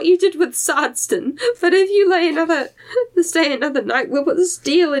know what you did with Sardston, but if you stay another night, we'll put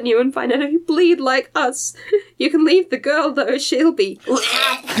steel in you and find out if you bleed like us. You can leave the girl, though, she'll be...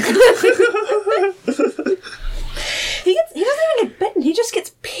 He doesn't even get bitten. He just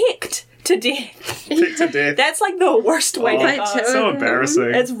gets picked to death. Picked to death. That's like the worst way Oh, to go. too. so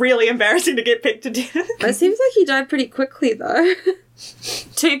embarrassing. It's really embarrassing to get picked to death. It seems like he died pretty quickly, though.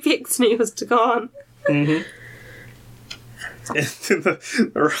 2 picks and he was gone. Mm-hmm.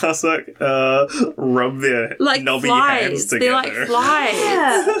 the Razak rub their Like knobby flies. hands They're together. like flies.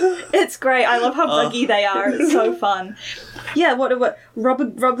 Yeah. It's great. I love how buggy they are. It's so fun. Yeah, what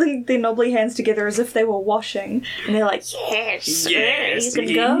rubbing their knobbly hands together as if they were washing. And they're like, yes, Yes, you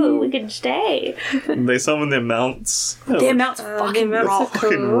can go, we can stay. They summon their mounts. Their mounts fucking their mounts rock. are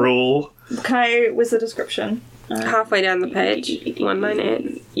Fucking rule. Okay, where's the description? Halfway down the page.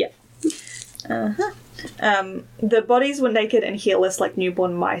 198. Yeah. The bodies were naked and hairless like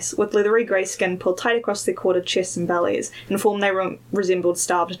newborn mice, with leathery grey skin pulled tight across their quartered chests and bellies. In form they resembled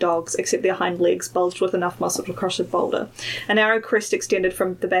starved dogs, except their hind legs bulged with enough muscle to crush a boulder. A narrow crest extended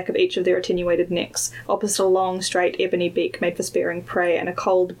from the back of each of their attenuated necks, opposite a long, straight, ebony beak made for spearing prey, and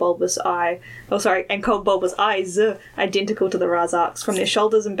cold, bulbous eyes, identical to the Razak's. From their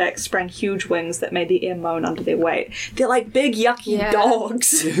shoulders and backs sprang huge wings that made the air moan under their weight. They're like big, yucky Yeah.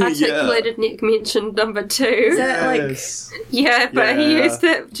 dogs. Articulated neck mentioned number 2. Is that like... Yes. Yeah, but he Yeah. used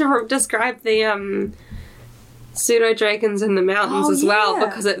it to describe the pseudo dragons in the mountains Oh, as well, yeah.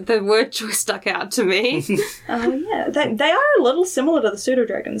 because the word choice stuck out to me. Oh yeah, they are a little similar to the pseudo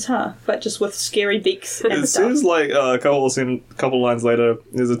dragons, huh? But just with scary beaks and It stuff. seems like a couple lines later,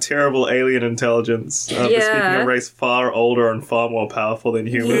 there's a terrible alien intelligence. Speaking of race far older and far more powerful than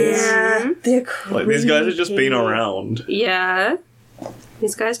humans. Yeah, they're crazy. Like, these guys have just been around. Yeah.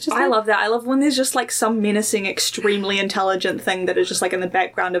 These guys just... I love that. I love when there's just like some menacing, extremely intelligent thing that is just like in the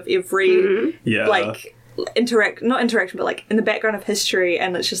background of every Yeah. like not interaction, but like in the background of history,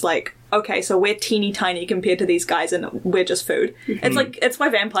 and it's just like, okay, so we're teeny tiny compared to these guys, and we're just food. It's like, it's why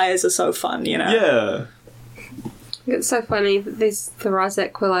vampires are so fun, you know? Yeah. It's so funny that the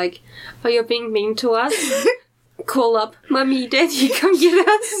Razak were like, oh, you're being mean to us? Call up Mummy, Daddy, come get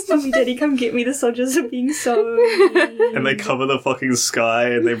us. Mummy, Daddy, come get me. The soldiers are being so mean. And they cover the fucking sky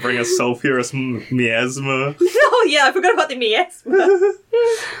and they bring a sulphurous miasma. Oh yeah, I forgot about the miasma.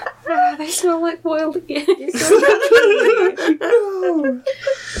 They smell like boiled again.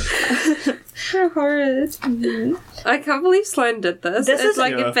 How horrid. I can't believe Sloane did this. This It's is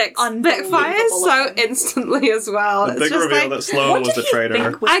like Yeah. it unbelievable backfires so of him. instantly as well. The It's big just reveal like, that Sloane What was did the he traitor.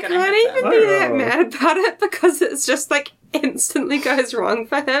 think was I gonna can't happen? even be that know. mad about it because it's just like instantly goes wrong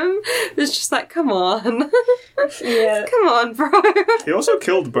for him. It's just like, come on. Yeah. Come on, bro. He also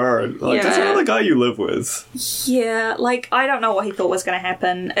killed Bird. Like, that's Yeah. another guy you live with. Yeah, like I don't know what he thought was going to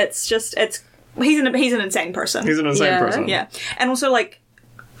happen. It's just he's an insane person. He's an insane Yeah. person. Yeah, and also like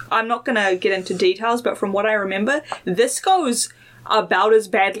I'm not going to get into details, but from what I remember, this goes about as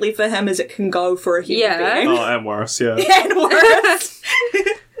badly for him as it can go for a human Yeah. being. Oh, and worse, yeah. And worse.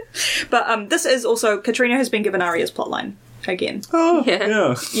 But this is also Katrina has been given Arya's plotline again. Oh,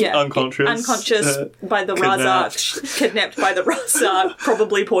 Yeah. Yeah, Unconscious. unconscious by the kidnapped. Razak, kidnapped by the Razak,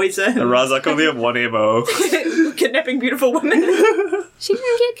 probably poisoned. The Razak only have one MO. Kidnapping beautiful women. She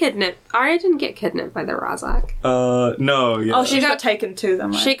didn't get kidnapped. Arya didn't get kidnapped by the Razak. No, yeah. Oh, she got taken to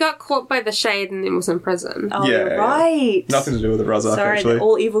them. Right? She got caught by the Shade and then was in prison. Oh, Yeah, you're yeah. right. Nothing to do with the Razak, Sorry, actually.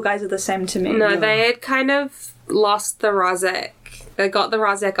 all evil guys are the same to me. No, they had kind of lost the Razak. They got the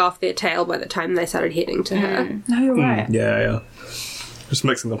Razak off their tail by the time they started heading to her. No, you're right. Yeah. Just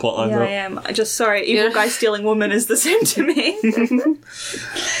mixing the plot lines Yeah, up. I am. I just sorry, evil Yeah. guy stealing woman is the same to me. The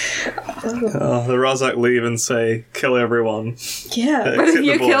Razak leave and say, kill everyone. Yeah, But if Except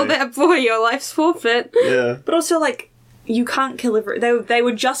you the boy. kill that boy, your life's forfeit. Yeah. but also like you can't kill every. They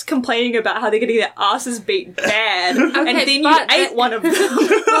were just complaining about how they're getting their asses beat bad, and then you but ate one of them.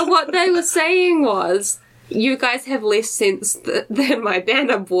 Well, what they were saying was, you guys have less sense than my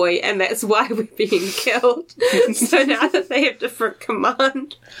banner boy, and that's why we're being killed. So now that they have different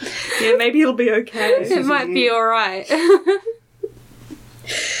command, Yeah, maybe it'll be okay. it might be alright.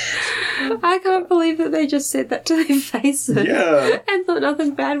 I can't believe that they just said that to their faces. Yeah. And thought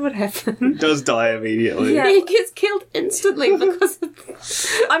nothing bad would happen. Does die immediately. Yeah. He gets killed instantly because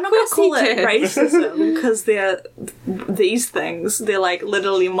of... I'm not going to call he it did. racism because they're these things. They're like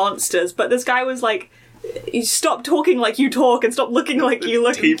literally monsters. But this guy was like, you stop talking like you talk and stop looking like you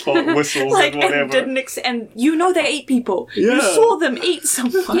look. Teapot whistles Like and whatever. and didn't and you know they ate people. You Yeah. saw them eat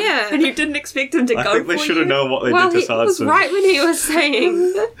someone. Yeah. and you didn't expect them to I go think they for should you. have known what they Well, did he to was Sarsman. right when he was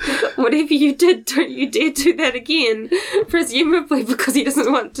saying, whatever you did, don't you dare do that again. Presumably because he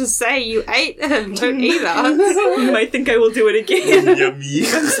doesn't want to say you ate him. Don't eat us. You might think I will do it again. Yummy.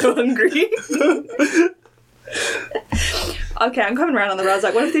 I'm so hungry. Okay, I'm coming around on the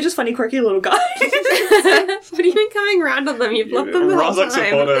Razak. What if they're just funny, quirky little guys? What have you been coming around on them? You've loved them the whole Razak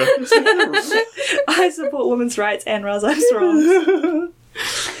time. supporter. I support women's rights and Razak's wrongs.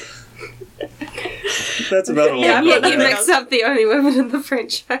 That's about all. Yeah, And yet I've you got mixed up the only women in the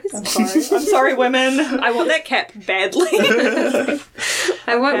franchise. I'm sorry, women. I want that cap badly.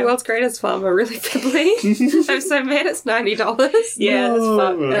 I want Okay. World's Greatest Farmer really badly. I'm so mad it's $90. Yeah, that's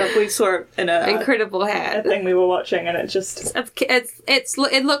No. fucked. We saw it in a Incredible hat. thing we were watching, and it just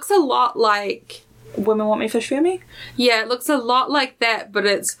It looks a lot like... women want me, fish for me. Yeah, it looks a lot like that, but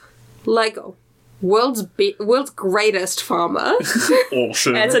it's like world's greatest farmer.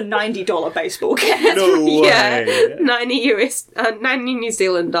 Awesome. And it's a $90 baseball cap. No Yeah, way. 90 New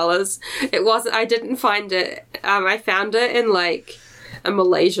Zealand dollars. It wasn't. I didn't find it. I found it in like a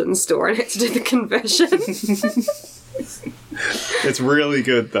Malaysian store and had to do the conversion. It's really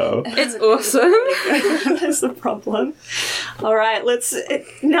good, though. It's awesome. That's the problem. All right,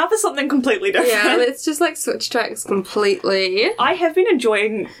 now for something completely different. Yeah, let's just like switch tracks completely. I have been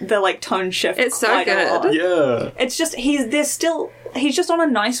enjoying the like tone shift. It's so quite a good. lot. Yeah. It's just he's just on a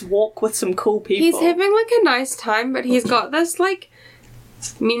nice walk with some cool people. He's having like a nice time, but he's got this like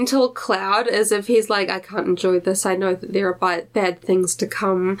mental cloud, as if he's like, I can't enjoy this, I know that there are bad things to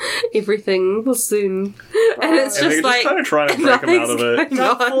come, everything will soon, and it's And just they're like kind of trying to break him out of it.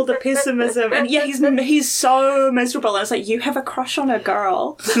 Not all the pessimism, and yeah, he's so miserable. And it's like, you have a crush on a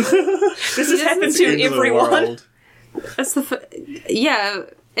girl. This has happened It's the to end of the everyone. world. it's yeah,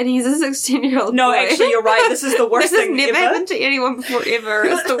 and he's a 16-year-old No, boy. actually, you're right. This is the worst This has thing never ever. happened to anyone before ever.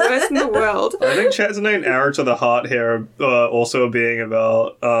 It's the worst in the world. I think Chat's named Arrow to the Heart here, also being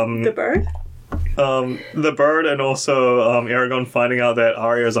about The bird. the bird, and also Aragorn finding out that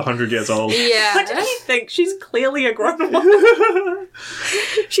Arya is 100 years old. Yeah. What did you think? She's clearly a grown woman.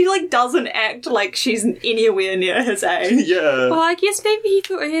 She like doesn't act like she's anywhere near his age. Yeah. Well, I guess maybe he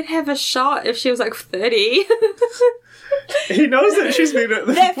thought he'd have a shot if she was like 30. He knows that she's been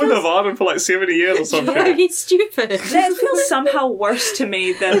with That feels- Ivanhoe for like 70 years or something. No, he's stupid. That feels somehow worse to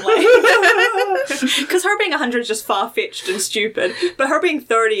me than like because her being 100 is just far fetched and stupid, but her being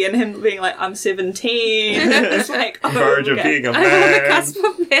 30 and him being like I'm 17, it's like Verge of being a I'm on the man. cusp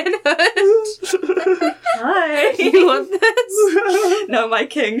of manhood. Hi. You want this? No, my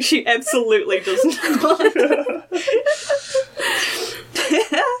king. She absolutely does not.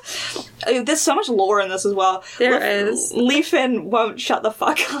 There's so much lore in this as well. There is. Leafin won't shut the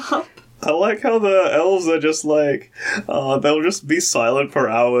fuck up. I like how the elves are just like, they'll just be silent for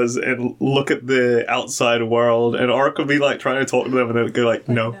hours and look at the outside world, and Oric will be like trying to talk to them and they'll go like,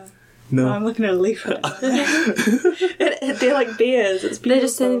 no. I'm looking at a leafin. They're like bears. It's beautiful. They're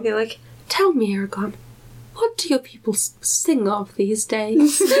just sitting there like, tell me, Aragorn, what do your people sing of these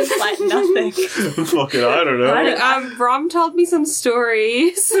days? like nothing. Fuck it, I don't know. Brom told me some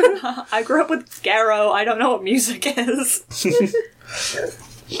stories. I grew up with Garrow. I don't know what music is.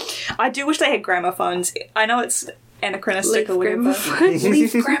 I do wish they had gramophones. I know it's anachronistic or whatever. gramophone.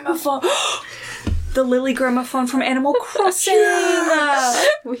 Leaf gramophone. The Lily gramophone from Animal Crossing.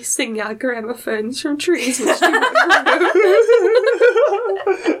 We sing our gramophones from trees which do not grow.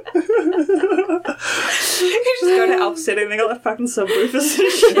 You just go to Elf City and they got the fucking subwoofers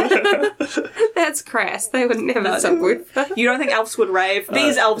and shit. That's crass. They would never subwoofer. You don't think elves would rave?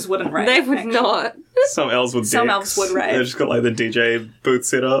 These elves wouldn't rave. They would actually. not. Some elves would Some dicks. elves would rave. They just got like the DJ booth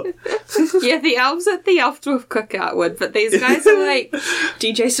set up. Yeah, the elves at the Elf Dwarf cookout would, but these guys are like,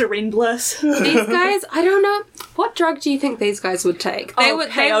 DJ Serene Bliss. these guys, I don't know, what drug do you think these guys would take? They would,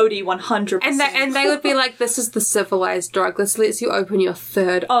 peyote 100%. and they would be like, this is the civilized drug, this lets you open your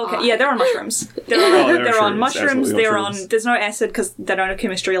third Oh, okay, eye. yeah, they're on mushrooms. They're they're on shrooms, mushrooms. absolutely They're on shrooms. on. There's no acid because they don't have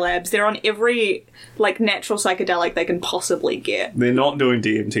chemistry labs. They're on every like natural psychedelic they can possibly get. They're not doing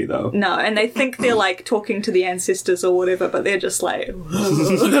DMT though. No, and they think they're like talking to the ancestors or whatever, but they're just like.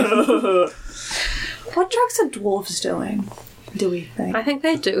 What drugs are dwarves doing? Do we think? I think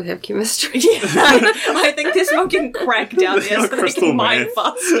they do have chemistry. Yeah, I think they're smoking crack down there so they Crystal can mine meth.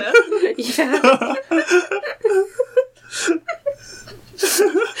 faster. Yeah.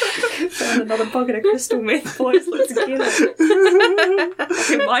 Found another bucket of crystal meth, boys. Let's get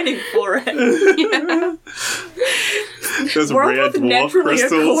it. I'm mining for it. Yeah. Those World rare with dwarf naturally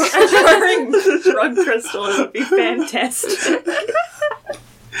crystals. occurring drug crystals would be fantastic.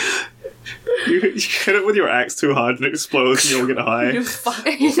 You hit it with your axe too hard and it explodes and you'll get high. You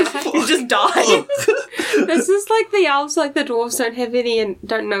just die. This is like the elves, like the dwarves don't have any and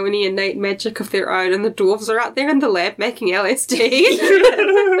don't know any innate magic of their own, and the dwarves are out there in the lab making LSD.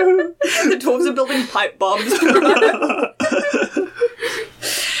 The dwarves are building pipe bombs.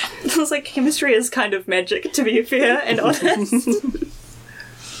 It was like chemistry is kind of magic, to be fair and honest.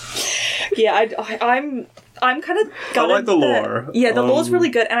 Yeah, I'm kind of I like the lore. Yeah, the lore's really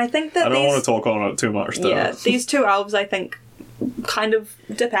good, and I think that I don't these, want to talk on it too much though. yeah, these two elves, I think, kind of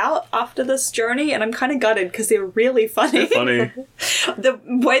dip out after this journey, and I'm kind of gutted because they're really funny. Funny. The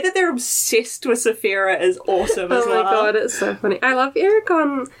way that they're obsessed with Saphira is awesome as Oh well. my god, it's so funny. I love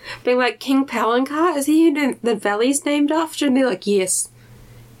Aragorn being like, King Palancar, is he who the valley's named after? And they're like, yes.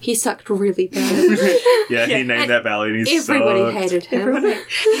 He sucked really bad. Yeah, he Yeah. named that valley and he Everybody sucked. hated him.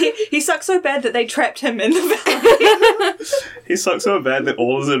 He sucked so bad that they trapped him in the valley. He sucked so bad that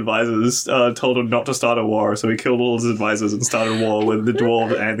all his advisors told him not to start a war, so he killed all his advisors and started a war with the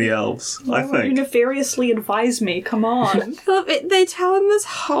dwarves and the elves, I You think. nefariously advise me, come on. I love it. They tell him this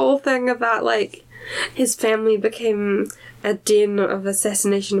whole thing about, like, his family became a den of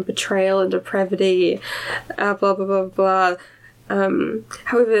assassination and betrayal and depravity, blah, blah, blah, blah.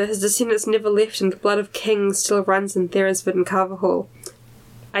 However, his descendants never left, and the blood of kings still runs in Therisvid and Carvahall.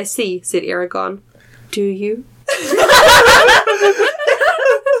 I see, said Aragorn. Do you?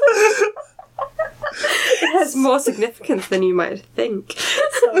 It has more significance than you might think.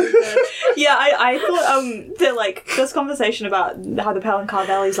 So good. Yeah, I thought that like this conversation about how the Palancar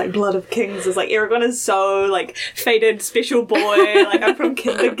Valley is like blood of kings is like Aragorn is so like fated special boy. Like I'm from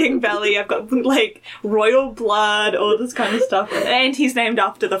the King Valley. I've got like royal blood, all this kind of stuff, and he's named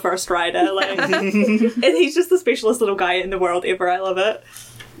after the first rider. Like, and he's just the specialist little guy in the world ever. I love it.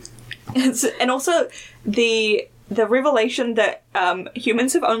 And also the revelation that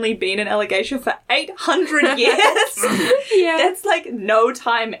humans have only been in Allegatia for 800 years. Yeah. That's like no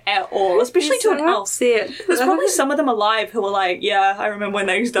time at all, especially to an elf. There's Probably some of them alive who are like, yeah, I remember when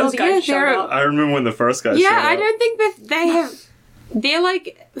those guys showed up. I remember when the first guy showed up. I don't think that they have... They're,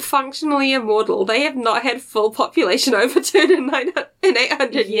 like, functionally immortal. They have not had full population overturn in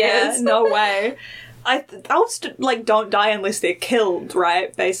 800 years. No way. Elves, like, don't die unless they're killed,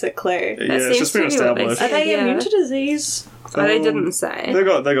 right? Basically. Yeah, it's just been established. Are they immune to disease? They didn't say. They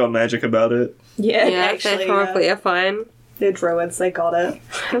got magic about it. Yeah, actually, they probably are fine. They're druids, they got it.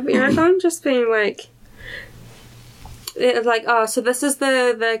 Aragorn just being like... It's like, oh, so this is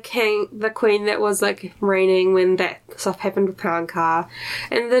the queen that was, like, reigning when that stuff happened with Palancar.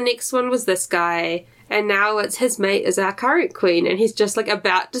 And the next one was this guy. And now it's his mate is our current queen. And he's just, like,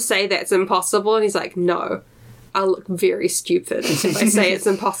 about to say that's impossible. And he's like, no, I'll look very stupid if I say it's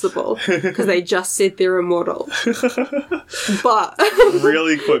impossible. Because they just said they're immortal. But...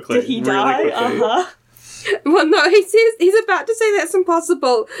 really quickly. Did he die? Quickly. Well, no, he says... He's about to say that's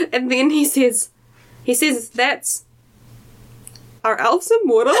impossible. And then he says that's... Are elves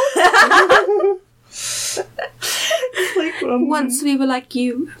immortal? Like, Once we were like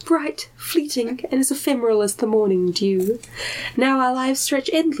you, bright, fleeting, and as ephemeral as the morning dew. Now our lives stretch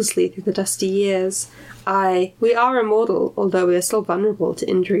endlessly through the dusty years. Aye, we are immortal, although we are still vulnerable to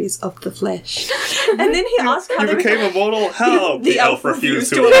injuries of the flesh. and then he asked how You they became immortal? How? The elf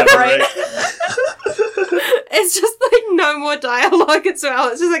refused to elaborate. It's just like no more dialogue as well.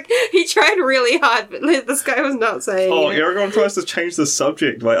 It's just like he tried really hard, but like, this guy was not saying. Oh, it. Aragorn tries to change the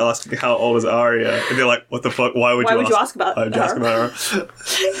subject by asking how old is Arya, and they're like, "What the fuck? Why would you ask about her?" her? Ask about her.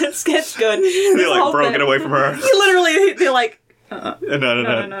 it's good. And they're like, "Bro, get away from her." They're like, No,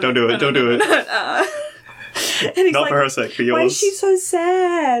 don't do it, don't do it. and he's Not like, for her sake, for yours. why is she so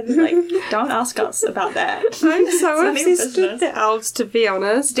sad? Like, don't ask us about that. I'm so It's none of your obsessed with business. the elves, to be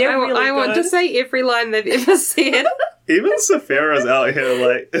honest. They're I really want to good. say every line they've ever said. Even Saphira's out here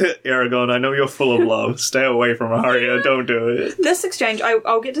like, Aragorn, I know you're full of love. Stay away from Arya. Don't do it. This exchange,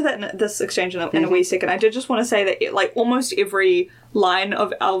 I'll get to that this exchange in a wee second. I did just want to say that like almost every line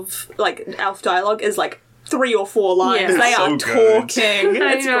of elf dialogue is like 3 or 4 lines. Yeah. They It's are so good. talking.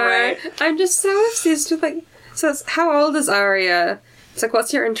 I It's know. great. I'm just so obsessed with like. So it's, how old is Arya? It's like,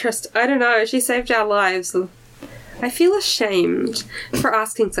 what's your interest? I don't know. She saved our lives. I feel ashamed for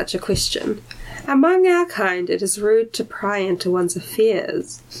asking such a question. Among our kind, it is rude to pry into one's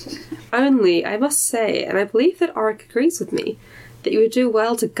affairs. Only, I must say, and I believe that Auric agrees with me, that you would do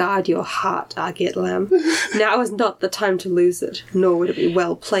well to guard your heart, Argetlam. Now is not the time to lose it, nor would it be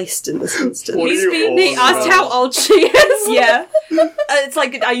well placed in this instance. What are you all He asked about? how old she is. Yeah. It's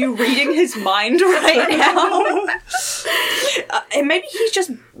like, are you reading his mind right now? And maybe he's just,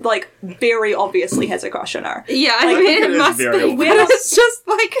 like, very obviously has a crush on her. Yeah, I Like, mean, it it is must very be. obvious. It's just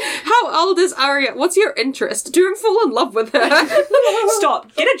like, how old is Arya? What's your interest? Do you fall in love with her?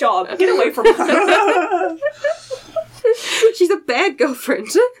 Stop. Get a job. Get away from her. She's a bad girlfriend.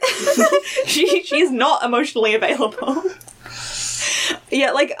 she is not emotionally available.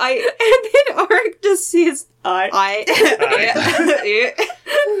 Yeah, like, And then Auric just says, I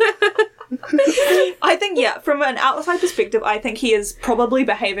think, yeah, from an outside perspective, I think he is probably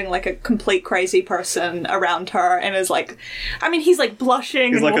behaving like a complete crazy person around her and is like, I mean, he's like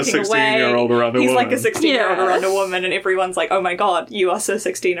blushing He's and like a walking away. 16-year-old around a He's woman. like a 16-year-old Yeah. around a woman, and everyone's like, oh my god, you are so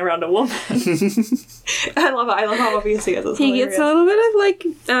 16 around a woman. I love it. I love how obvious he is. It's he gets a hilarious. little bit of like,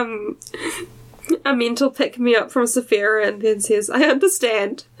 a mental pick-me-up from Saphira and then says, I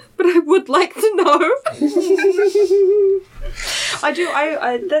understand, but I would like to know. I do.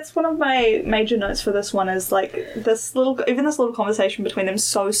 I that's one of my major notes for this one is like this little conversation between them,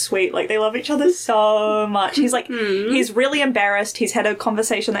 so sweet. Like they love each other so much. He's like he's really embarrassed. He's had a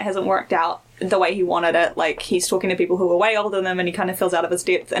conversation that hasn't worked out the way he wanted it. Like he's talking to people who are way older than him, and he kind of feels out of his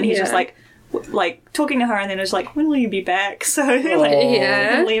depth. And he's just Yeah. like talking to her, and then it's like, when will you be back? So like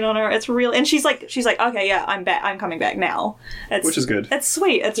Yeah. lean on her. It's real. And she's like, okay, yeah, I'm back. I'm coming back now. Which is good. It's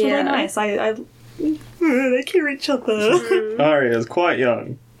sweet. It's Yeah. really nice. I they care each other. Arya is quite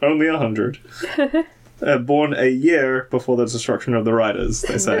young, only 100. Born a year before the destruction of the Riders,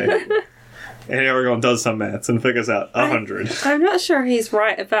 they say. And Aragorn does some maths and figures out 100. I'm not sure he's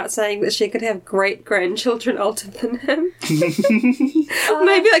right about saying that she could have great-grandchildren older than him.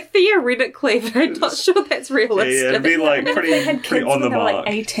 Maybe, like, theoretically, but I'm not sure that's realistic. Yeah, it'd be, like, pretty on the mark.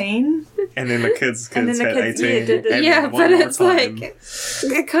 Like 18. And then the kids had 18. Yeah, but it's like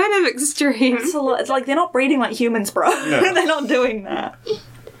kind of extreme. It's a lot. It's like they're not breeding like humans, bro. No. They're not doing that.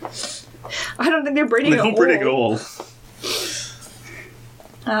 I don't think they're breeding They're not breeding at all.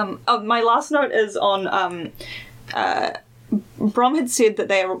 My last note is on Brom had said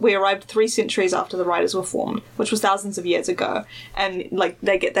that we arrived 3 centuries after the Riders were formed, which was thousands of years ago, and like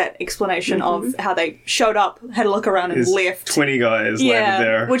they get that explanation of how they showed up, had a look around, and left. 20 guys landed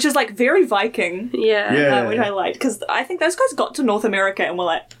there, which is like very Viking. Yeah, which I liked because I think those guys got to North America and were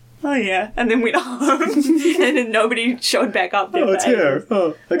like, oh yeah, and then went home, and then nobody showed back up there. Oh, it's here.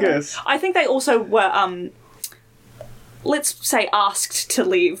 Oh, I guess. I think they also were let's say asked to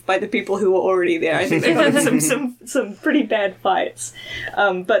leave by the people who were already there. I think they got some pretty bad fights.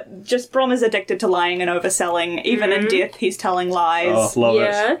 But just Brom is addicted to lying and overselling. Even in death, he's telling lies. Oh, love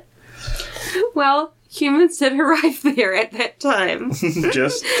it. Well, humans did arrive there at that time.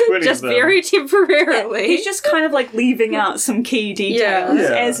 Just 20 just of them. very temporarily. He's just kind of like leaving out some key details,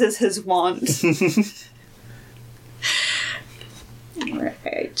 as is his wont.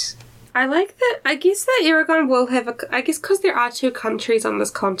 Right. I like that. I guess that Aragorn will have I guess because there are 2 countries on this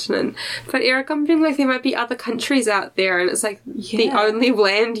continent, but Aragorn being like there might be other countries out there, and it's like the only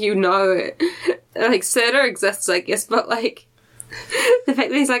land you know. Like Surtur exists, I guess, but like the fact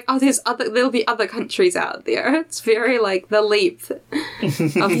that he's like, oh, there'll be other countries out there. It's very like the leap of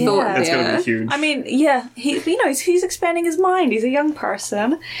thought there. It's going to be huge. I mean, he's expanding his mind. He's a young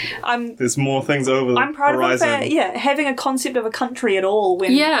person. There's more things over the I'm proud horizon. of him for having a concept of a country at all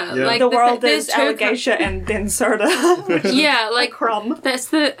when like the world is Allegatia and then Surtur. Like Crumb. That's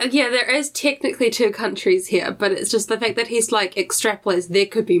there is technically 2 countries here, but it's just the fact that he's like extrapolates there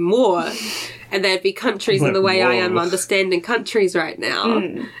could be more. And there'd be countries in the way I am understanding countries right now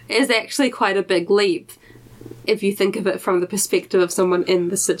is actually quite a big leap if you think of it from the perspective of someone in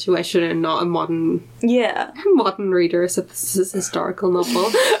the situation and not a modern reader, so this is a historical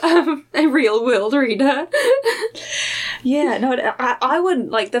novel, a real world reader. I would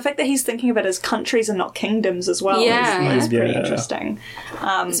like the fact that he's thinking of it as countries and not kingdoms as well. Is pretty interesting.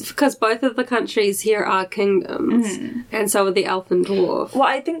 It's because both of the countries here are kingdoms, and so are the elf and dwarf. Well,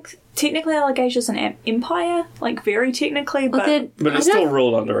 I think technically Allegatia's an empire, like very technically, but it's still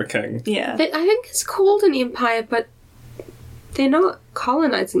ruled under a king. Yeah, I think it's called an empire, but they're not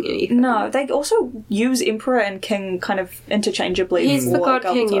colonizing anything. No, they also use emperor and king kind of interchangeably. He's the god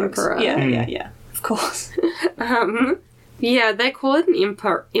king emperor. Yeah, of course. Yeah, they call it an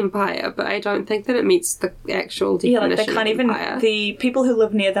empire, but I don't think that it meets the actual definition. Yeah, like they can't even. Empire. The people who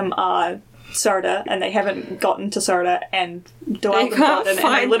live near them are Surtur, and they haven't gotten to Surtur, and they can't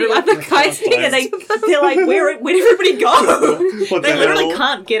find the other guys. They're like, where'd everybody go? They literally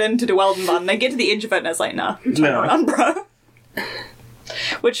can't get into Dweldenbun. They get to the edge of it, and it's like, nah, turn around, bro.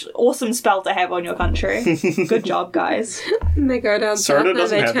 Which awesome spell to have on your country. Good job, guys. And they go down south and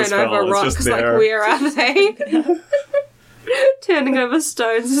they turn over rocks. Like, where are they? Turning over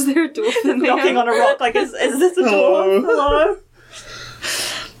stones. Is there a dwarf in there? Knocking on a rock like, is this a dwarf? Hello?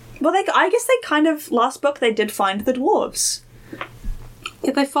 Well, I guess they kind of, last book, they did find the dwarves.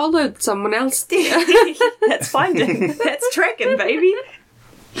 Yeah, they followed someone else there. That's finding. That's tracking, baby.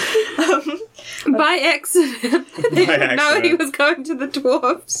 By accident. They didn't know he was going to the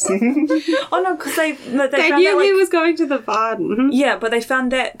dwarves. Oh no, because they knew he was going to the Varden. Yeah, but they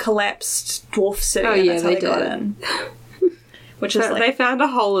found that collapsed dwarf city. Oh yeah, they got in. Which is they found a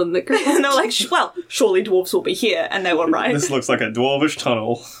hole in the ground. And they were like, well, surely dwarves will be here. And they were right. This looks like a dwarvish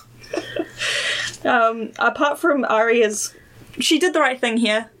tunnel. Apart from Arya's... She did the right thing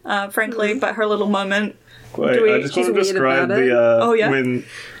here, frankly, but her little moment... Wait, I just want to describe the...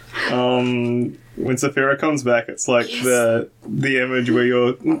 When Saphira comes back, it's like the image where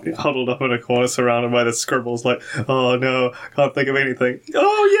you're huddled up in a corner surrounded by the scribbles, like, oh no, can't think of anything.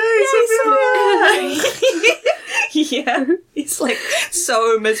 Oh, yay, Saphira! Yeah, he's like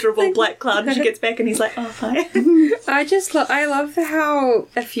so miserable, black cloud, and she gets back and he's like, oh, hi. I love how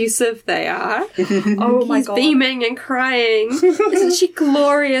effusive they are. Oh my god. He's beaming and crying. Isn't she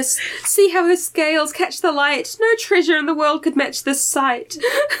glorious? See how her scales catch the light. No treasure in the world could match this sight.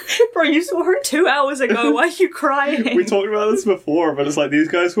 Bro, you saw her 2 hours ago. Why are you crying? We talked about this before, but it's like these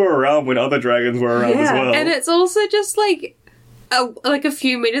guys were around when other dragons were around as well. And it's also just like, like a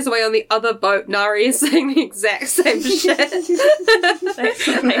few meters away on the other boat, Nari is saying the exact same shit.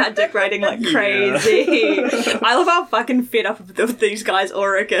 They are decorating like crazy. I love how fucking fed up with these guys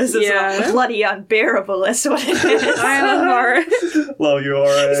Auric is. It's like bloody unbearable, that's what it is. I love Auric. Love you,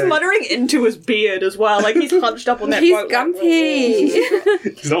 Auric. He's muttering into his beard as well, like he's hunched up on that He's boat. gumpy.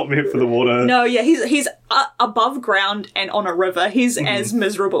 He's not meant for the water. No, yeah, he's above ground and on a river. He's as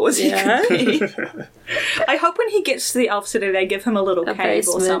miserable as he could be. I hope when he gets to the Elf City they give him a little cave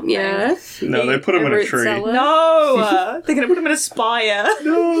or something. Yeah. No, they put him in a root tree. cellar. No! They're gonna put him in a spire.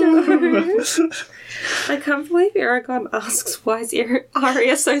 I can't believe Eragon asks why is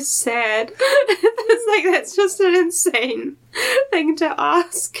Arya so sad. It's like, that's just an insane thing to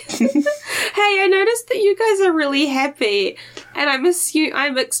ask. Hey, I noticed that you guys are really happy, and I'm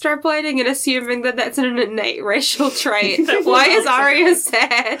extrapolating and assuming that that's an innate racial trait. Why is Arya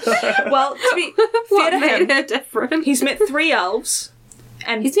sad? Well, to be fair What to made him, her different? he's met 3 elves.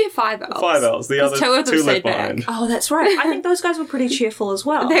 And He's met 5 elves. 5 elves. The other 2 of them two stayed left back. behind. oh, that's right. I think those guys were pretty cheerful as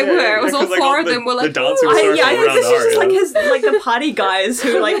well. They were. It was all because they 4 got of them were like, the dancing "Ooh." circle I think around this is just Arya. like the party guys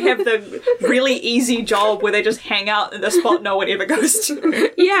who like have the really easy job where they just hang out in the spot no one ever goes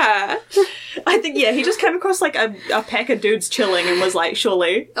to. Yeah. I think he just came across like a pack of dudes chilling and was like,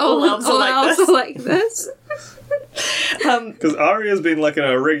 surely all elves are like this. like this. Because Arya's been like in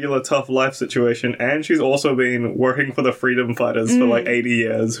a regular tough life situation, and she's also been working for the freedom fighters for like 80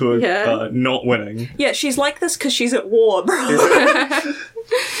 years who are not winning. Yeah, she's like this because she's at war, bro.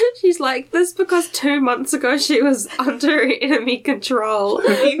 She's like this because 2 months ago she was under enemy control.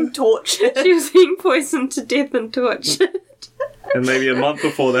 Being tortured. She was being poisoned to death and tortured. And maybe a month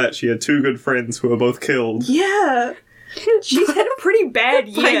before that, she had 2 good friends who were both killed. Yeah. She's had a pretty bad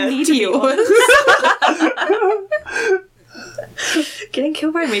year. By to be meteors. honest. Getting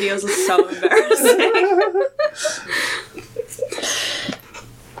killed by meteors is so embarrassing.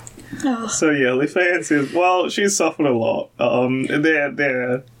 So yeah, Liefance is, well, she's suffered a lot.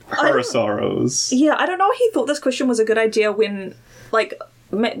 They're her sorrows. Yeah, I don't know. He thought this question was a good idea when, like,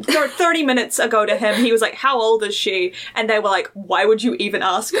 30 minutes ago to him, he was like, how old is she? And they were like, why would you even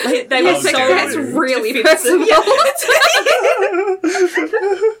ask? Like, they were Yes, so that's really defensive. personal. Yeah,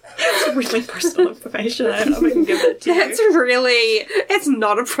 it's really personal information. I don't know if I can give it to you. It's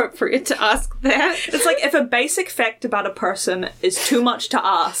not appropriate to ask that. It's like if a basic fact about a person is too much to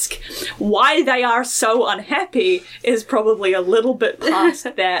ask, why they are so unhappy is probably a little bit past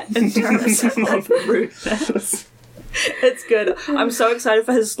that in terms of like rudeness. It's good. I'm so excited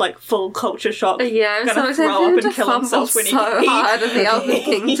for his like full culture shock. Yeah, I'm gonna so throw excited up to and kill fumble himself when so hard in the Elven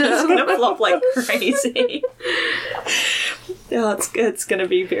he's Kingdom. gonna flop like crazy. Oh, it's gonna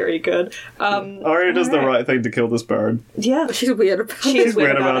be very good. Arya does the right thing to kill this bird. Yeah, She's weird about it. she's weird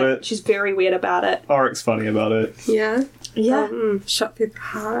weird about about it. it. She's very weird about it. Auric's funny about it. Yeah. Yeah. Shot through the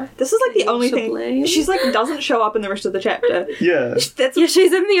heart. This is like the only thing. Possibly. She's like doesn't show up in the rest of the chapter. Yeah. That's Yeah,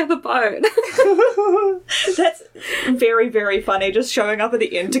 she's in the other boat. that's very, very funny. Just showing up at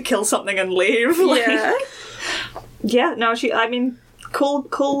the end to kill something and leave. Like, Yeah. yeah. No, I mean,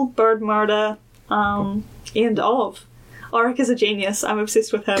 cool bird murder. End of. Auric is a genius. I'm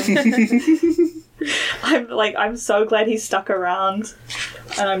obsessed with him. I'm so glad he's stuck around,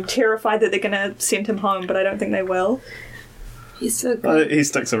 and I'm terrified that they're gonna send him home, but I don't think they will. He's so good. He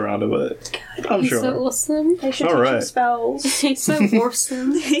sticks around a bit. I'm He's sure. so awesome. They should All teach him right. spells. He's so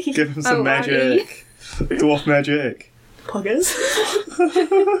awesome. Give him some Oh, magic. Dwarf magic. Puggers.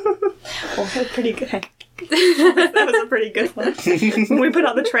 Oh, that's pretty good. That was a pretty good one. When we put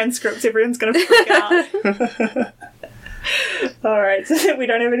out the transcripts, everyone's going to freak out. Alright, so we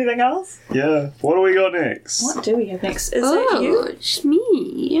don't have anything else? Yeah. What do we got next? What do we have next? Is it you?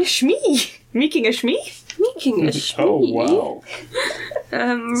 Shmee. Shmee! Making a Shmee? Making a Shmee. Oh,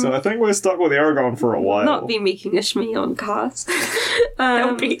 wow. So I think we're stuck with Aragon for a while. Not be making a Shmee on cast. That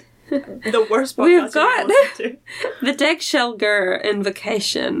would be the worst podcast We've you've got- ever listened to. The Dagshellgur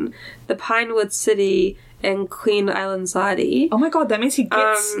Invocation, the Pinewood City, and Queen Island Zadi. Oh my god, that means he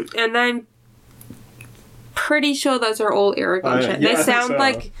gets... And I'm pretty sure those are all Aragon shit. yeah, I They think sound so.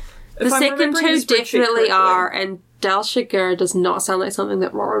 like the If I'm second remembering two the spreadsheet definitely correctly. are, and Dalshigur does not sound like something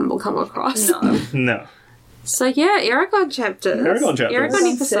that Roran will come across. No. No. So yeah, Aragon chapters. Aragon chapters. Aragon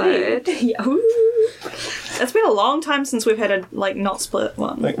episode. Yeah. Ooh. It's been a long time since we've had a, not split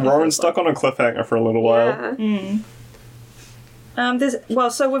one. Like, Roran's stuck on a cliffhanger for a little while. Yeah.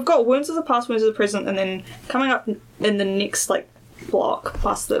 So we've got Wounds of the Past, Wounds of the Present, and then coming up in the next, block,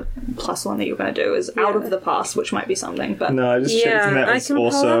 plus the plus one that you're going to do is Out of the Past, which might be something, but... No, I just checked, and Yeah, that I was can pull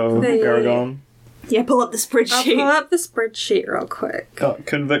also up the- Aragon. Yeah, pull up the I'll spreadsheet. pull up the spreadsheet real quick.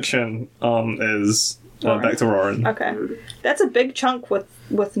 Conviction is Back to Roran. Okay. That's a big chunk with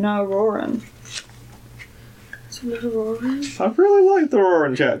no Roran. So no Roran? I really like the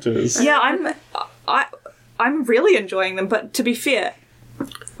Roran chapters. Yeah, I'm really enjoying them, but to be fair,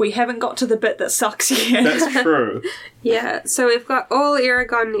 we haven't got to the bit that sucks yet. That's true. Yeah, so we've got all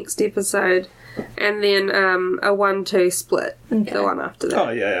Eragon next episode, and then a 1-2 split, the one after that. Oh,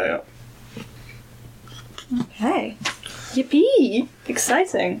 yeah. Okay. Yippee!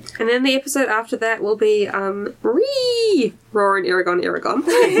 Exciting. And then the episode after that will be Roran, Eragon.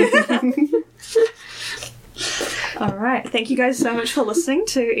 Alright, thank you guys so much for listening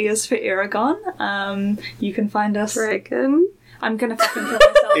to Ears for Eragon. You can find us... Dragon. I'm gonna fucking kill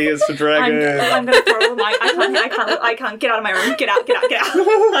myself. Ears for Dragon. I'm gonna throw the mic. I can't. Get out of my room. Get out.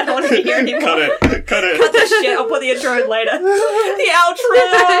 I don't want to be here anymore. Cut it. Cut this shit. I'll put the intro in later. The outro!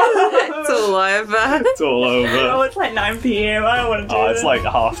 It's all over. It's all over. Oh, it's like 9 p.m. I don't want to do Oh, it's this. like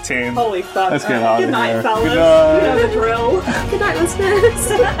 10:30. Holy fuck. Let's get out of Good night, here. fellas. Good night. You know the drill. Good night,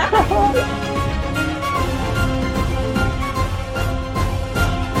 listeners.